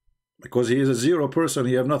 because he is a zero person,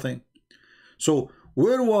 he have nothing. So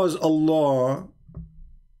where was Allah?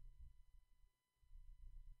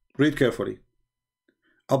 Read carefully.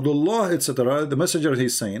 Abdullah, etc., the messenger,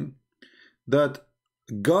 he's saying that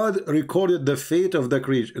God recorded the fate of the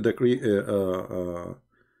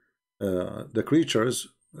creatures.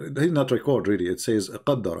 He did not record really. It says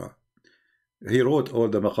qaddara. He wrote all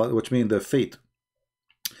the maqad, which means the fate.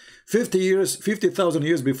 50,000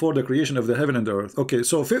 years before the creation of the heaven and the earth. Okay,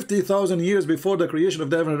 so 50,000 years before the creation of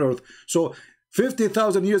the heaven and earth. So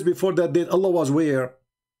 50,000 years before that date, Allah was where?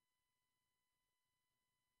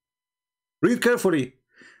 Read carefully.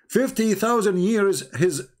 50,000 years,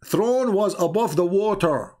 His throne was above the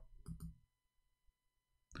water.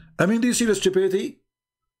 I mean, do you see the stupidity?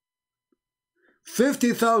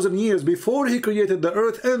 50,000 years before He created the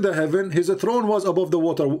earth and the heaven, His throne was above the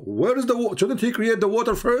water. Where is the water? Shouldn't He create the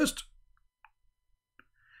water first?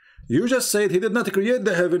 You just said He did not create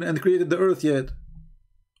the heaven and created the earth yet.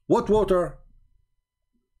 What water?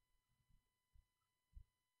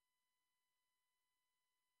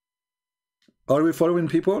 Are we following,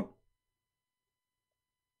 people?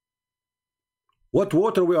 What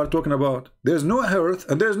water we are talking about? There's no earth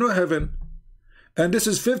and there's no heaven. And this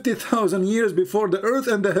is 50,000 years before the earth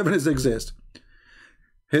and the heavens exist.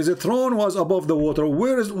 His throne was above the water.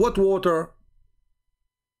 Where is what water?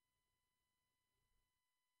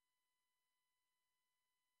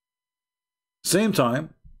 Same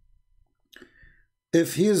time,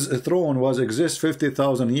 if His throne was exist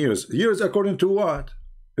 50,000 years, years according to what?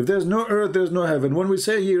 If there's no earth, there's no heaven. When we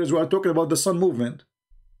say years, we are talking about the sun movement.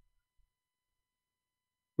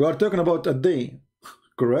 We are talking about a day,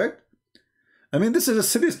 correct? I mean, this is a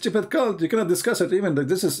silly, stupid cult. You cannot discuss it. Even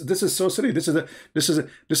this is so silly. This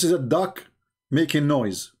is a duck making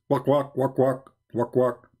noise. Walk, walk, walk, walk, walk,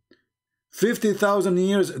 walk. 50,000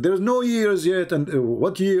 years. There's no years yet. And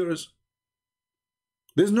what years?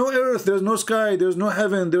 There's no earth. There's no sky. There's no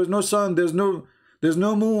heaven. There's no sun. There's no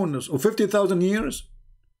moon. So 50,000 years.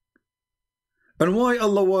 And why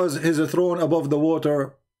Allah was His throne above the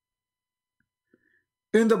water?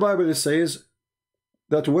 In the Bible it says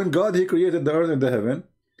that when God He created the earth and the heaven,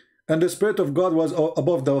 and the Spirit of God was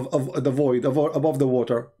above the void, above the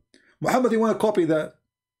water. Muhammad, you want to copy that?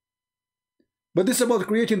 But this is about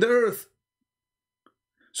creating the earth.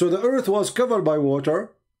 So the earth was covered by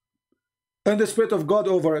water, and the Spirit of God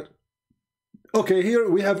over it. Okay, here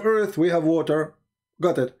we have earth, we have water,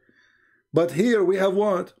 got it. But here we have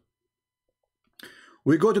what?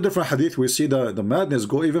 We go to different hadith, we see the madness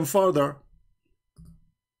go even farther.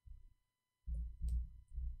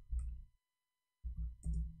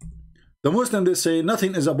 The Muslim, they say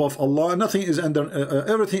nothing is above Allah, nothing is under,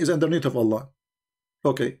 everything is underneath of Allah.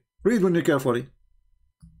 Okay, read with me carefully.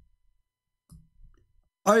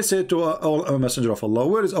 I say to a messenger of Allah,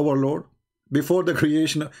 where is our Lord? Before the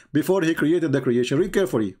creation, before he created the creation, read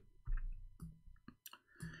carefully.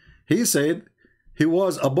 He said he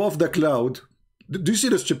was above the cloud. Do you see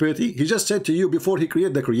the stupidity? He just said to you before he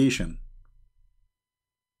created the creation.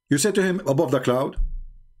 You said to him above the cloud.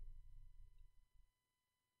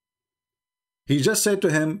 He just said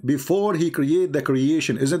to him before he created the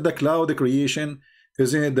creation. Isn't the cloud a creation?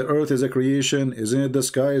 Isn't it the earth is a creation? Isn't it the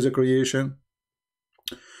sky is a creation?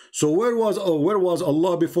 So where was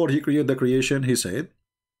Allah before he created the creation? He said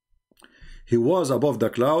he was above the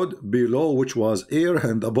cloud, below which was air,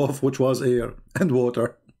 and above which was air and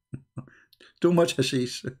water. Too much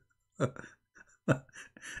hashish.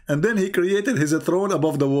 And then he created his throne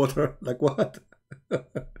above the water. Like what?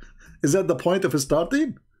 Is that the point of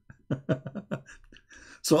starting?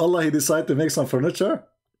 So Allah, he decided to make some furniture?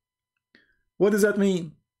 What does that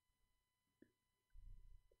mean?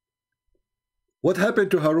 What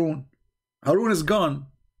happened to Harun? Harun is gone.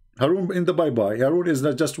 Harun in the bye-bye. Harun is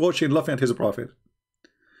not just watching, laughing at his prophet.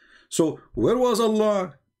 So where was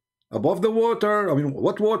Allah? Above the water. I mean,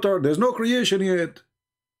 what water? There's no creation yet.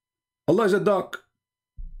 Allah is a duck.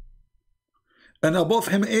 And above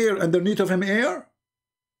him air, underneath of him air?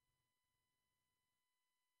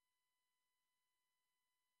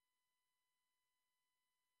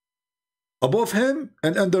 Above him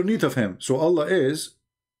and underneath of him. So Allah is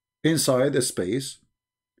inside a space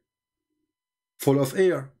full of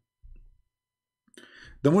air.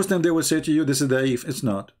 The Muslim, they will say to you, this is da'if. It's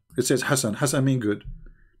not. It says Hassan. Hassan means good.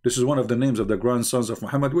 This is one of the names of the grandsons of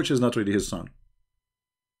Muhammad, which is not really his son.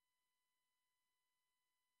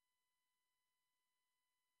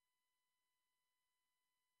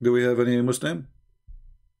 Do we have any Muslim?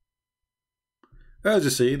 As you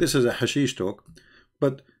see, this is a hashish talk,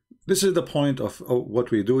 but this is the point of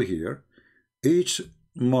what we do here. Each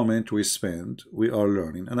moment we spend, we are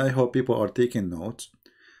learning, and I hope people are taking notes.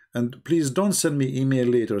 And please don't send me email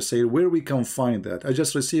later saying where we can find that. I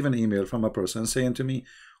just received an email from a person saying to me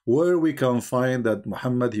where we can find that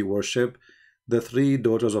Muhammad, he worshipped the 3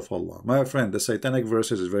 daughters of Allah. My friend, the satanic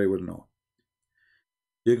verses is very well known.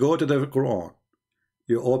 You go to the Quran,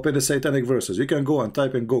 you open the satanic verses. You can go and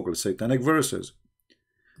type in Google satanic verses,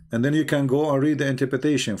 and then you can go and read the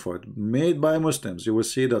interpretation for it made by Muslims. You will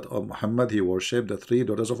see that Muhammad, he worshipped the 3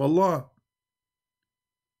 daughters of Allah.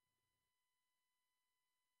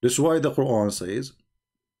 This is why the Quran says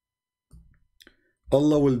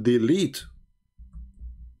Allah will delete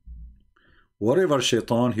whatever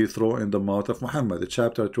shaitan he throw in the mouth of Muhammad.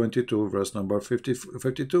 Chapter 22, verse number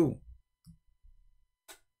 52.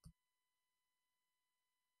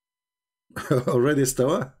 Already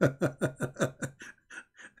istawa?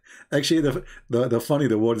 Actually, the funny,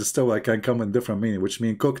 the word istawa can come in different meaning, which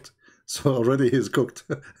means cooked. So already he's cooked.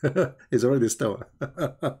 He's already istawa.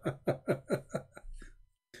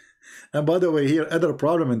 And by the way, here other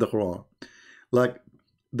problem in the Quran, like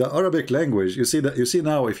the Arabic language. You see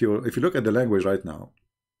now, if you look at the language right now,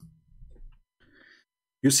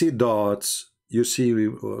 you see dots, you see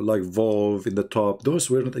like Volve in the top. Those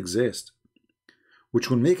will not exist, which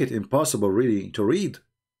will make it impossible really to read,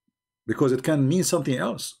 because it can mean something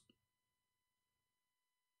else.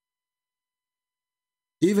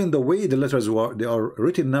 Even the way the letters they are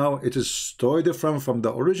written now, it is totally different from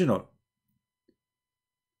the original.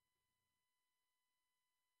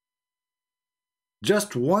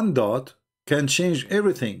 Just one dot can change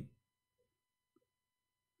everything.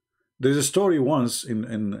 There's a story once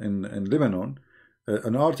in Lebanon,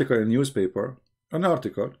 an article in a newspaper,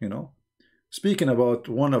 you know, speaking about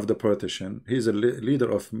one of the politicians. He's a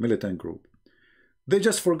leader of militant group. They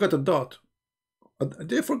just forgot a dot.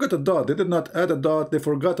 They forgot a dot. They did not add a dot. They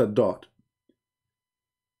forgot a dot.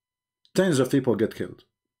 Tens of people get killed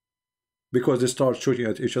because they start shooting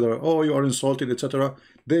at each other. Oh, you are insulted, etc.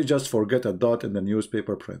 They just forget a dot in the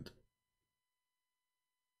newspaper print.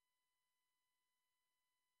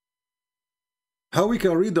 How we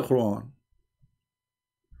can read the Quran?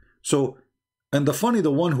 So, and the funny,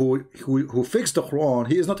 the one who fixed the Quran,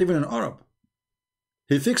 he is not even an Arab.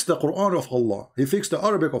 He fixed the Quran of Allah. He fixed the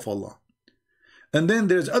Arabic of Allah. And then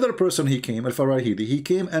there's other person, he came, Al-Farahidi. He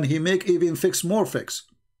came and he make even fix more fix,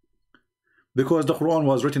 because the Quran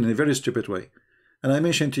was written in a very stupid way. And I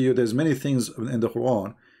mentioned to you, there's many things in the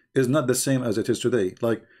Quran is not the same as it is today.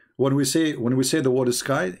 Like when we say the word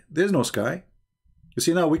sky, there's no sky. You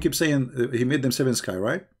see, now we keep saying he made them 7 sky,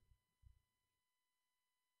 right?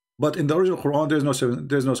 But in the original Quran,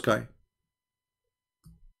 there's no sky.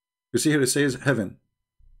 You see here it says heaven.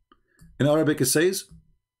 In Arabic it says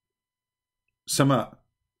sama.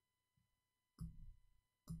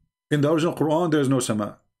 In the original Quran there is no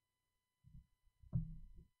sama.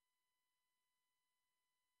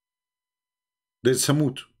 There's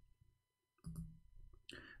Samut.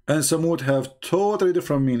 And Samut have totally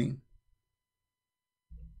different meaning.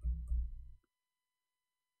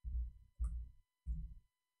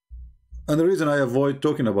 And the reason I avoid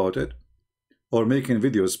talking about it or making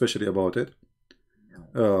videos especially about it,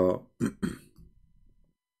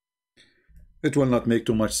 it will not make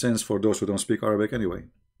too much sense for those who don't speak Arabic anyway.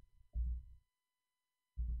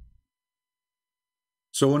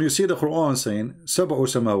 So when you see the Quran saying Sab'u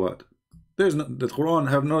Samawat, there's no, the Quran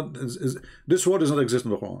have not this word does not exist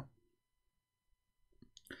in the Quran.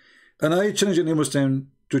 And I challenge any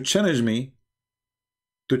Muslim to challenge me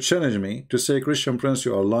to say, Christian Prince,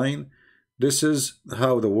 you are lying. This is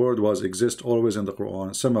how the word was exist always in the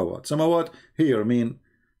Quran. Samawat. Samawat here mean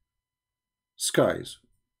skies.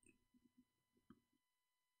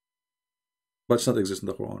 But it's not exist in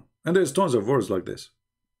the Quran. And there's tons of words like this.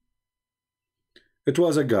 It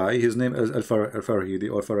was a guy, his name is Al-Farahidi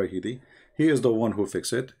or Farahidi. He is the one who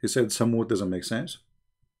fixed it. He said Samut doesn't make sense.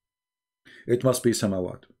 It must be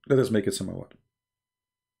Samawat. Let us make it Samawat.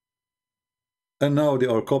 And now they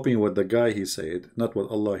are copying what the guy he said, not what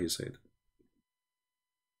Allah he said.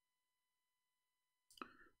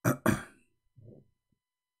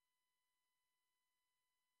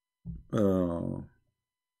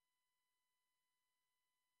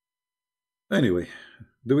 Anyway,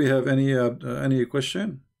 do we have any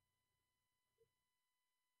question?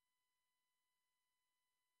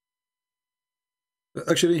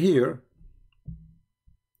 Actually, here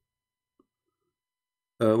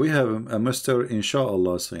we have a Mr.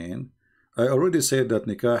 Inshallah saying, I already said that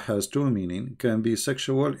Nikah has two meaning, can be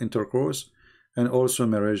sexual intercourse and also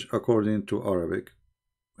marriage according to Arabic.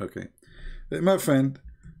 Okay, my friend,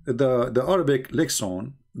 the Arabic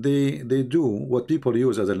lexicon, they do what people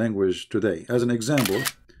use as a language today. As an example,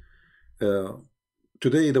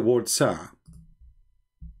 today the word sa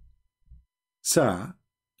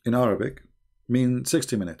in Arabic mean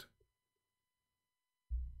 60 minutes.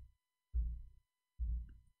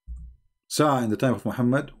 Sa in the time of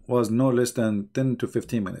Muhammad was no less than 10 to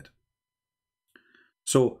 15 minutes.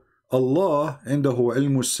 So Allah indahu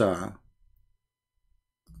ilmu sa'a.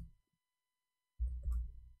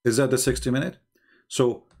 Is that the 60 minutes?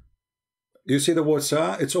 So you see the word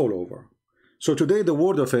sa, it's all over. So today the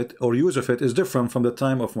word of it or use of it is different from the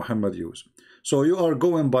time of Muhammad use. So you are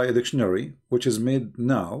going by a dictionary which is made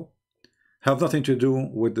now, have nothing to do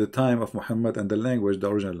with the time of Muhammad and the language, the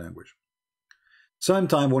original language.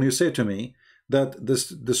 Sometimes when you say to me that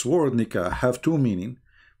this word nikah have two meaning,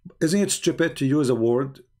 isn't it stupid to use a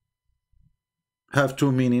word have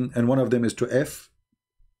two meaning and one of them is to F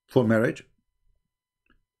for marriage?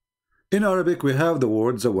 In Arabic we have the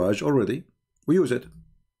word zawaj already. We use it.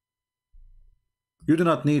 You do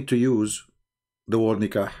not need to use the word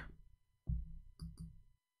nikah.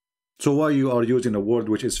 So why you are using a word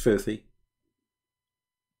which is filthy?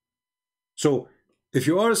 So if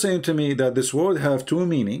you are saying to me that this word have two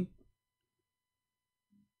meaning,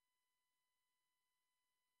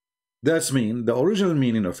 that's mean the original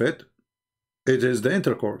meaning of it is the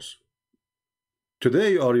intercourse.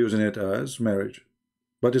 Today you are using it as marriage,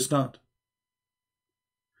 but it's not.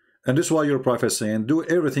 And this is why your prophet is saying do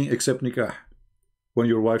everything except nikah when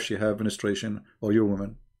your wife she have menstruation or your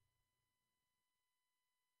woman.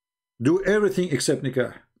 Do everything except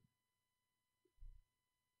nikah.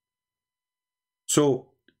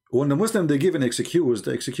 So when the Muslim they give an excuse,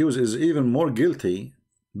 the excuse is even more guilty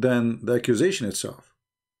than the accusation itself.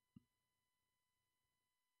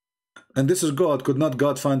 And this is God. Could not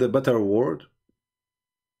God find a better word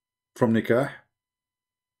from nikah?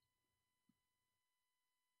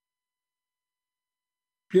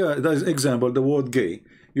 Yeah, that is example. The word gay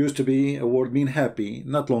used to be a word mean happy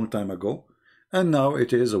not long time ago, and now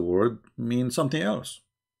it is a word mean something else,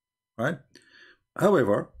 right?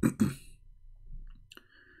 However,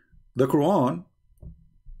 the Quran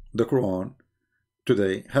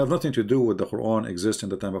today have nothing to do with the Quran exist in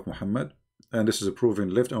the time of Muhammad, and this is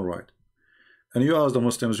proven left and right. And you ask the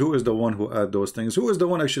Muslims, who is the one who add those things? Who is the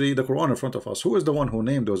one actually the Quran in front of us? Who is the one who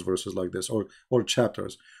named those verses like this or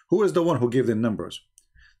chapters? Who is the one who gave the numbers?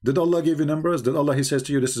 Did Allah give you numbers? Did Allah he says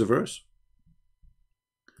to you this is a verse?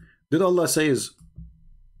 Did Allah says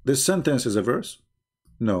this sentence is a verse?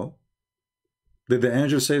 No. Did the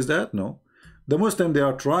angel says that? No. The Muslim they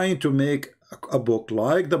are trying to make a book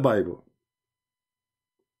like the Bible.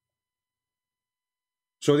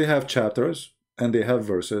 So they have chapters and they have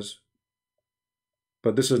verses,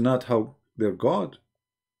 but this is not how they're God.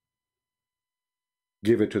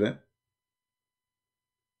 give it to them?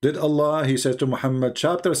 Did Allah, he says to Muhammad,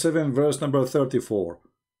 chapter 7, verse number 34?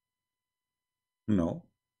 No.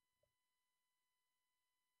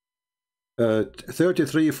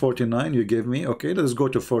 33:49 you gave me. Okay, let's go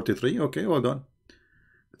to 43. Okay, hold on.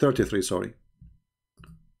 33, sorry.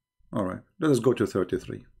 All right, let us go to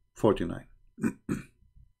 33:49.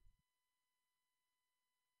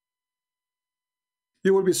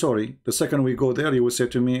 You will be sorry. The second we go there, you will say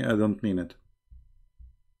to me, I don't mean it.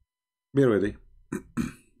 Be ready.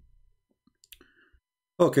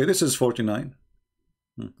 Okay, this is 49.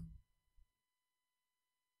 You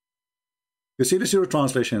see, this is your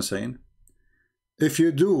translation saying, if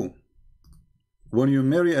you do, when you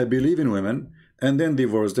marry a believing woman and then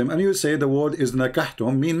divorce them, and you say the word is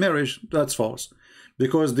nakahtum, mean marriage, that's false.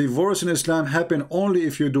 Because divorce in Islam happen only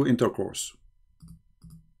if you do intercourse.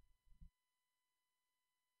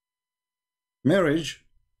 Marriage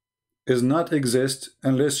is not exist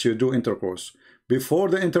unless you do intercourse. Before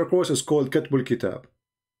the intercourse is called katbul kitab.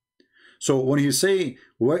 So when you say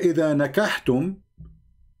وَإِذَا نَكَحْتُمْ,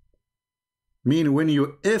 mean when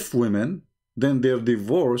you if women, then their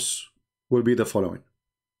divorce will be the following.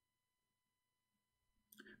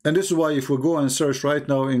 And this is why if we go and search right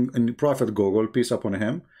now in Prophet Google, peace upon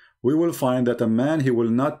him, we will find that a man, he will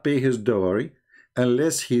not pay his dowry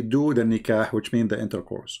unless he do the nikah, which means the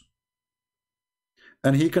intercourse.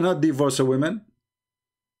 And he cannot divorce a woman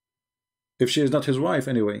if she is not his wife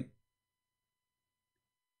anyway.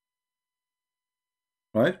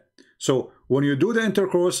 Right? So when you do the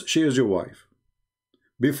intercourse, she is your wife.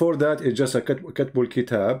 Before that, it's just a katbul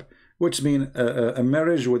kitab, which means a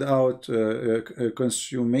marriage without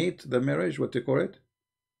consummate the marriage, what they call it.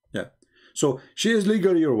 Yeah. So she is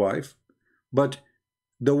legally your wife, but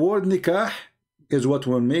the word nikah is what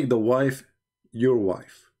will make the wife your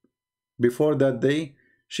wife. Before that day,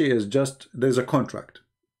 she is just, there's a contract.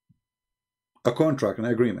 A contract, an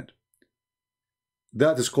agreement.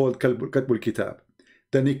 That is called katbul kitab.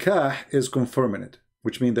 The nikah is confirming it,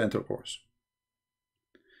 which means the intercourse.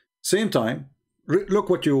 Same time, look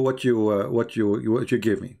what you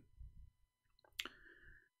give me.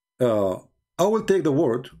 I will take the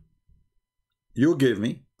word you gave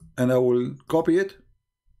me, and I will copy it,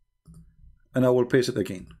 and I will paste it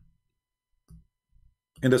again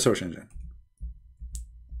in the search engine.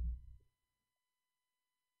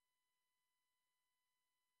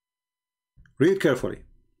 Read carefully.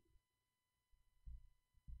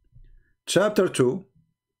 Chapter 2,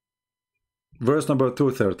 verse number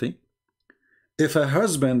 230. If a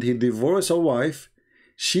husband, he divorce a wife,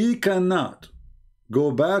 she cannot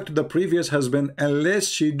go back to the previous husband unless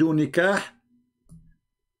she do nikah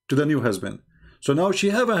to the new husband. So now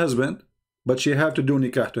she have a husband, but she have to do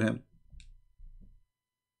nikah to him.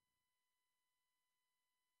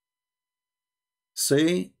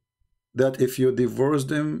 Say that if you divorce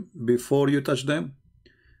them before you touch them.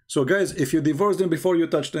 So guys, if you divorce them before you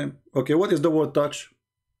touch them, okay, what is the word touch?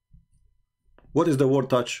 What is the word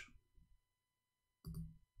touch?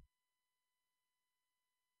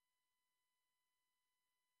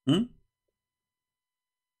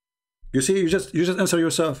 You see, you just answer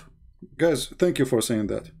yourself. Guys, thank you for saying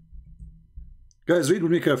that. Guys, read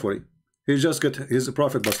with me carefully. He just got his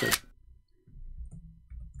prophet busted.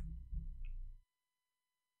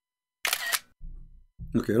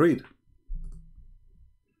 Okay, read.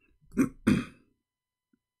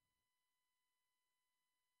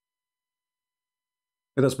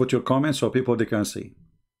 Let us put your comments so people they can see.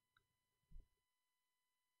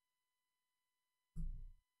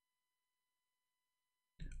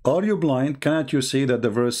 Are you blind? Cannot you see that the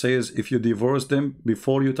verse says if you divorce them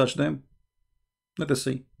before you touch them? Let us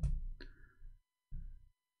see.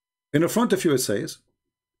 In the front of you it says,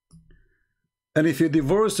 and if you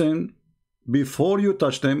divorce them before you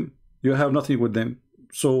touch them, you have nothing with them.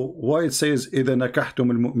 So why it says إِذَا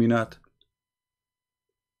نَكَحْتُمُ الْمُؤْمِنَاتِ?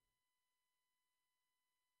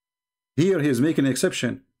 Here he is making an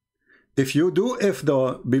exception. If you do if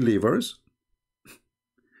the believers,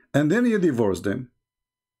 and then you divorce them,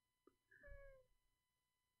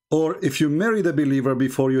 or if you marry the believer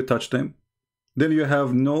before you touch them, then you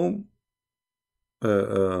have no,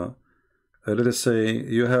 let us say,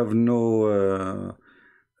 you have no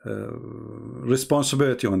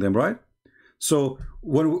responsibility on them, right? So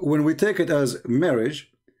when we take it as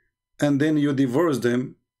marriage, and then you divorce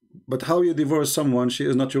them, but how you divorce someone, she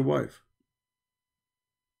is not your wife.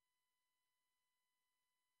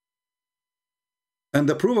 And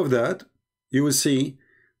the proof of that, you will see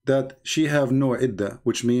that she have no iddah,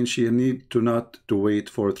 which means she need to not to wait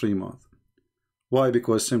for 3 months. Why?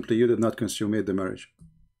 Because simply you did not consummate the marriage.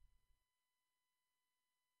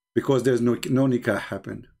 because there's no nikah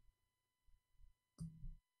happened.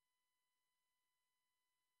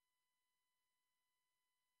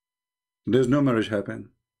 There's no marriage happened.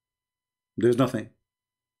 There's nothing.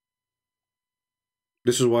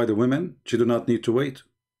 This is why the women, she do not need to wait.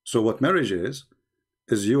 So what marriage is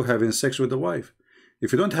you having sex with the wife.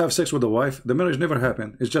 If you don't have sex with the wife, the marriage never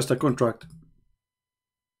happened. It's just a contract.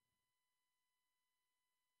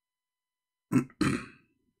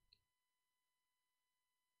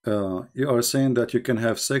 You are saying that you can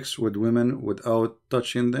have sex with women without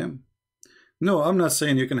touching them? No, I'm not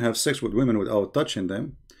saying you can have sex with women without touching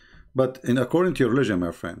them. But according to your religion,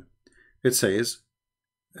 my friend, it says,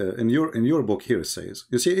 in your book here it says,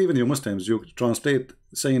 you see, even you Muslims, you translate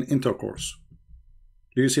saying intercourse.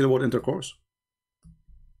 Do you see the word intercourse?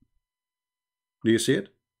 Do you see it?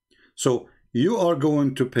 So you are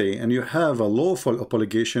going to pay, and you have a lawful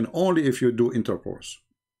obligation only if you do intercourse,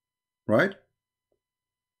 right?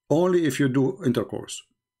 Only if you do intercourse.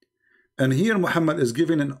 And here Muhammad is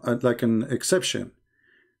giving like an exception.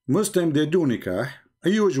 Muslim, they do nikah.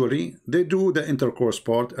 Usually they do the intercourse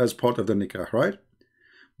part as part of the nikah, right?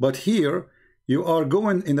 But here you are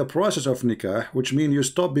going in the process of nikah, which means you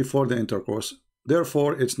stop before the intercourse.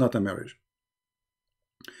 Therefore, it's not a marriage.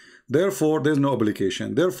 Therefore, there's no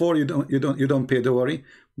obligation. Therefore, you don't pay dowry.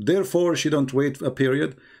 Therefore, she don't wait a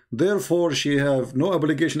period. Therefore, she have no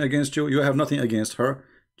obligation against you. You have nothing against her.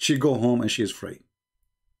 She go home and she is free.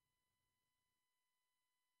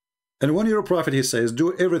 And when your prophet, he says,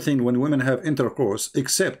 do everything when women have intercourse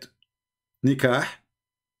except nikah.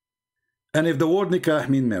 And if the word nikah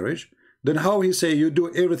mean marriage, then how he say you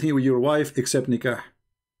do everything with your wife except nikah?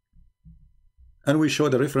 And we show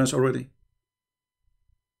the reference already.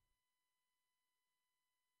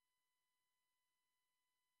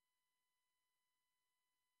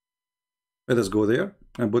 Let us go there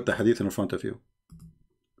and put the hadith in front of you.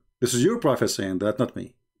 This is your prophet saying that, not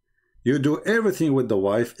me. You do everything with the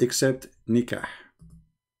wife except nikah.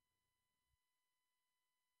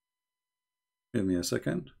 Give me a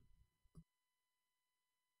second.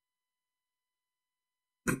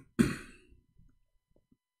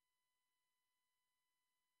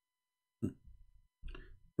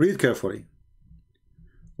 Read carefully.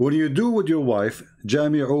 When you do with your wife,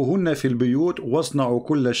 جامعوهن في البيوت واصنعوا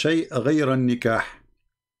كل شيء غير النكاح.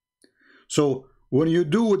 So when you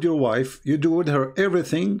do with your wife, you do with her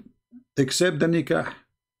everything except the nikah.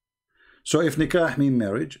 So if nikah means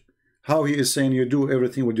marriage, how he is saying you do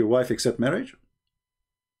everything with your wife except marriage?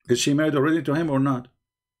 Is she married already to him or not?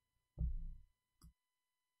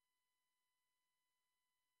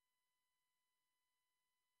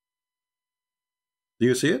 Do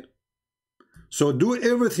you see it? So do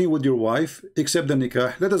everything with your wife except the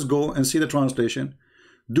nikah. Let us go and see the translation.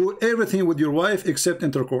 Do everything with your wife except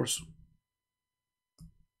intercourse.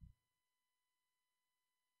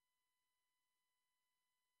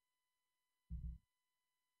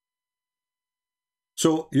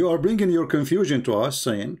 So you are bringing your confusion to us,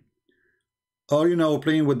 saying, are you now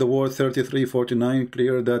playing with the word 3349,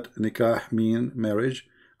 clear that nikah mean marriage?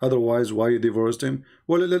 Otherwise, why you divorced him?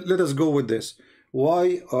 Well, let us go with this.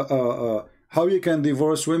 Why, how you can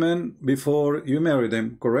divorce women before you marry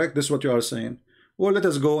them, correct? This is what you are saying. Well, let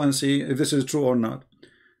us go and see if this is true or not.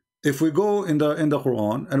 If we go in the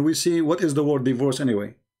Quran and we see what is the word divorce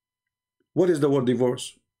anyway. What is the word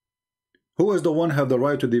divorce? Who is the one have the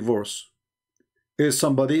right to divorce? Is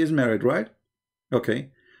somebody is married, right?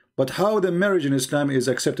 Okay. But how the marriage in Islam is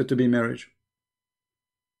accepted to be marriage?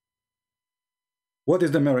 What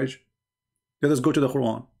is the marriage? Let us go to the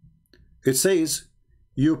Quran. It says,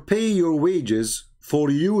 you pay your wages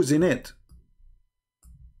for using it,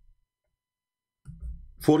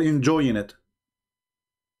 for enjoying it.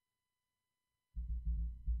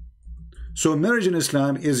 So marriage in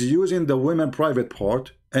Islam is using the women private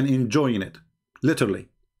part and enjoying it, literally.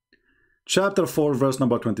 Chapter 4, verse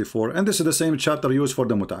number 24, and this is the same chapter used for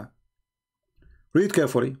the mut'ah. Read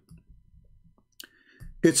carefully.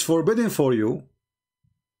 It's forbidden for you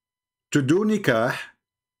to do nikah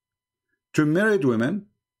to married women.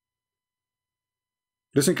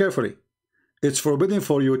 Listen carefully. It's forbidden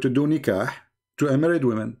for you to do nikah to a married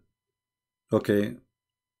woman. Okay.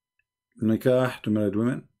 Nikah to married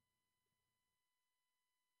women.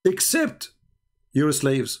 Except your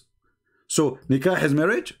slaves. So nikah is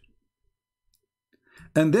marriage.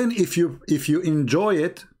 And then if you enjoy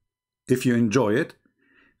it,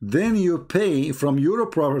 then you pay from your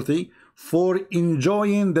property for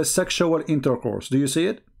enjoying the sexual intercourse. Do you see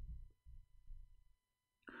it?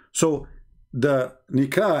 So the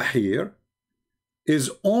nikah here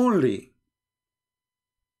is only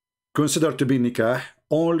considered to be nikah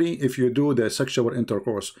only if you do the sexual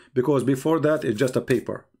intercourse, because before that it's just a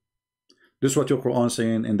paper. This is what your Quran is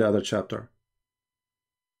saying in the other chapter.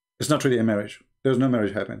 It's not really a marriage. There's no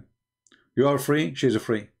marriage happen. You are free, she's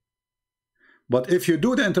free. But if you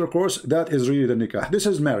do the intercourse, that is really the nikah. This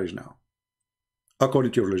is marriage now,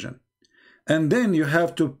 according to your religion. And then you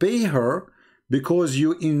have to pay her because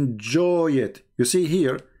you enjoy it. You see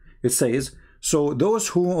here, it says, so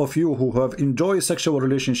those of you who have enjoyed sexual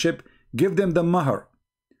relationship, give them the mahar.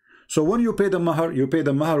 So when you pay the mahar, you pay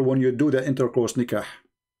the mahar when you do the intercourse nikah.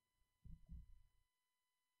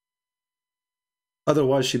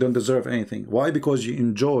 Otherwise, she don't deserve anything. Why? Because you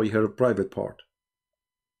enjoy her private part.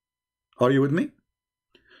 Are you with me?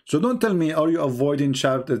 So don't tell me, are you avoiding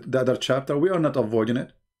the other chapter? We are not avoiding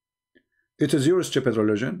it. It is your stupid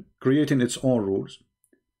religion creating its own rules.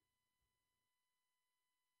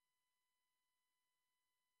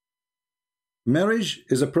 Marriage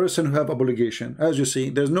is a person who have obligation. As you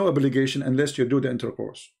see, there's no obligation unless you do the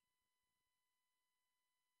intercourse.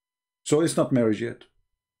 So it's not marriage yet.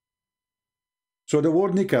 So the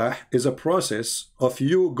word nikah is a process of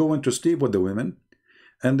you going to sleep with the women,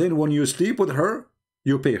 and then when you sleep with her,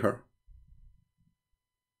 you pay her.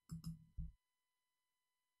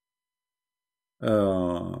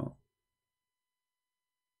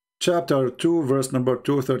 Chapter 2, verse number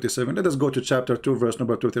 237. Let us go to chapter 2, verse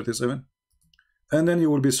number 237. And then you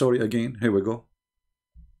will be sorry again. Here we go.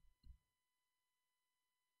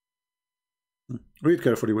 Read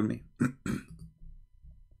carefully with me.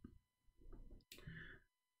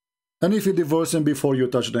 And if you divorce them before you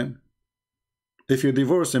touch them, if you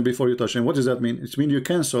divorce them before you touch them, what does that mean? It means you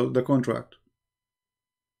cancel the contract.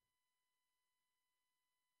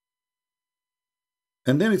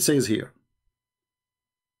 And then it says here,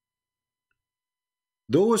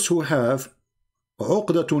 those who have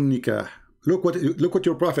uqdatun nikah. Look what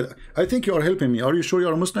your prophet. I think you are helping me. Are you sure you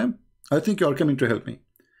are a Muslim? I think you are coming to help me.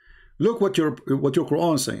 Look what your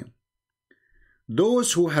Quran is saying.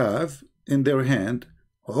 Those who have in their hand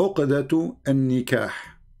uqdatu an-nikah.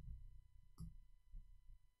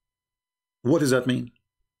 What does that mean?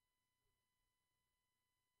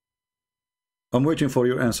 I'm waiting for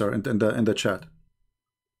your answer in the chat.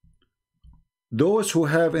 Those who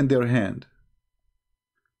have in their hand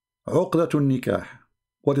uqdatu an-nikah.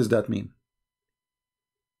 What does that mean?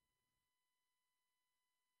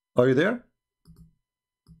 Are you there?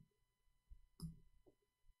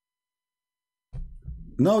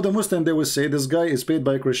 Now the Muslim, they will say this guy is paid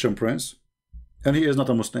by a Christian prince and he is not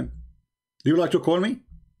a Muslim. Do you like to call me?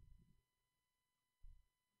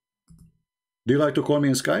 Do you like to call me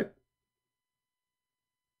in Skype?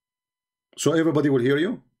 So everybody will hear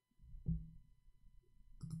you?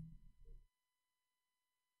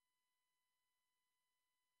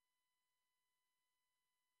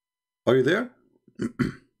 Are you there?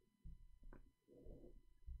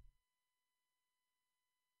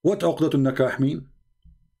 What uqdatun nikah mean?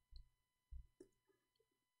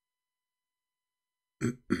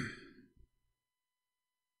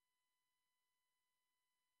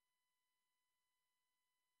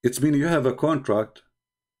 It's mean you have a contract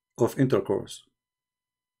of intercourse.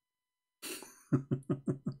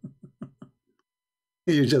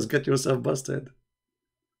 You just get yourself busted.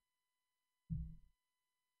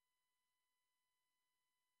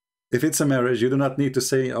 If it's a marriage, you do not need to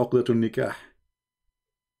say uqdatun nikah.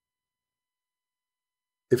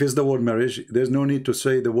 If it's the word marriage, there's no need to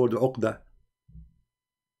say the word uqda.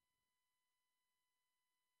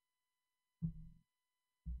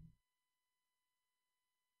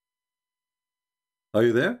 Are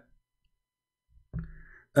you there?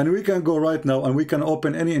 And we can go right now and we can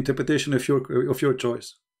open any interpretation of your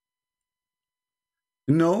choice.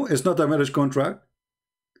 No, it's not a marriage contract.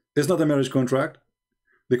 It's not a marriage contract.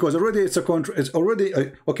 Because already it's a contract. It's already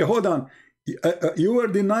okay. Hold on. You are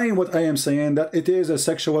denying what I am saying, that it is a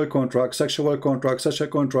sexual contract, such a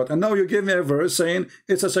contract, and now you give me a verse saying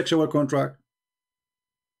it's a sexual contract.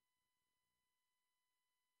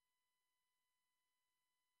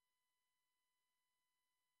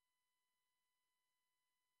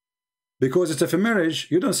 Because it's a marriage,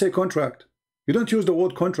 you don't say contract. You don't use the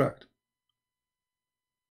word contract.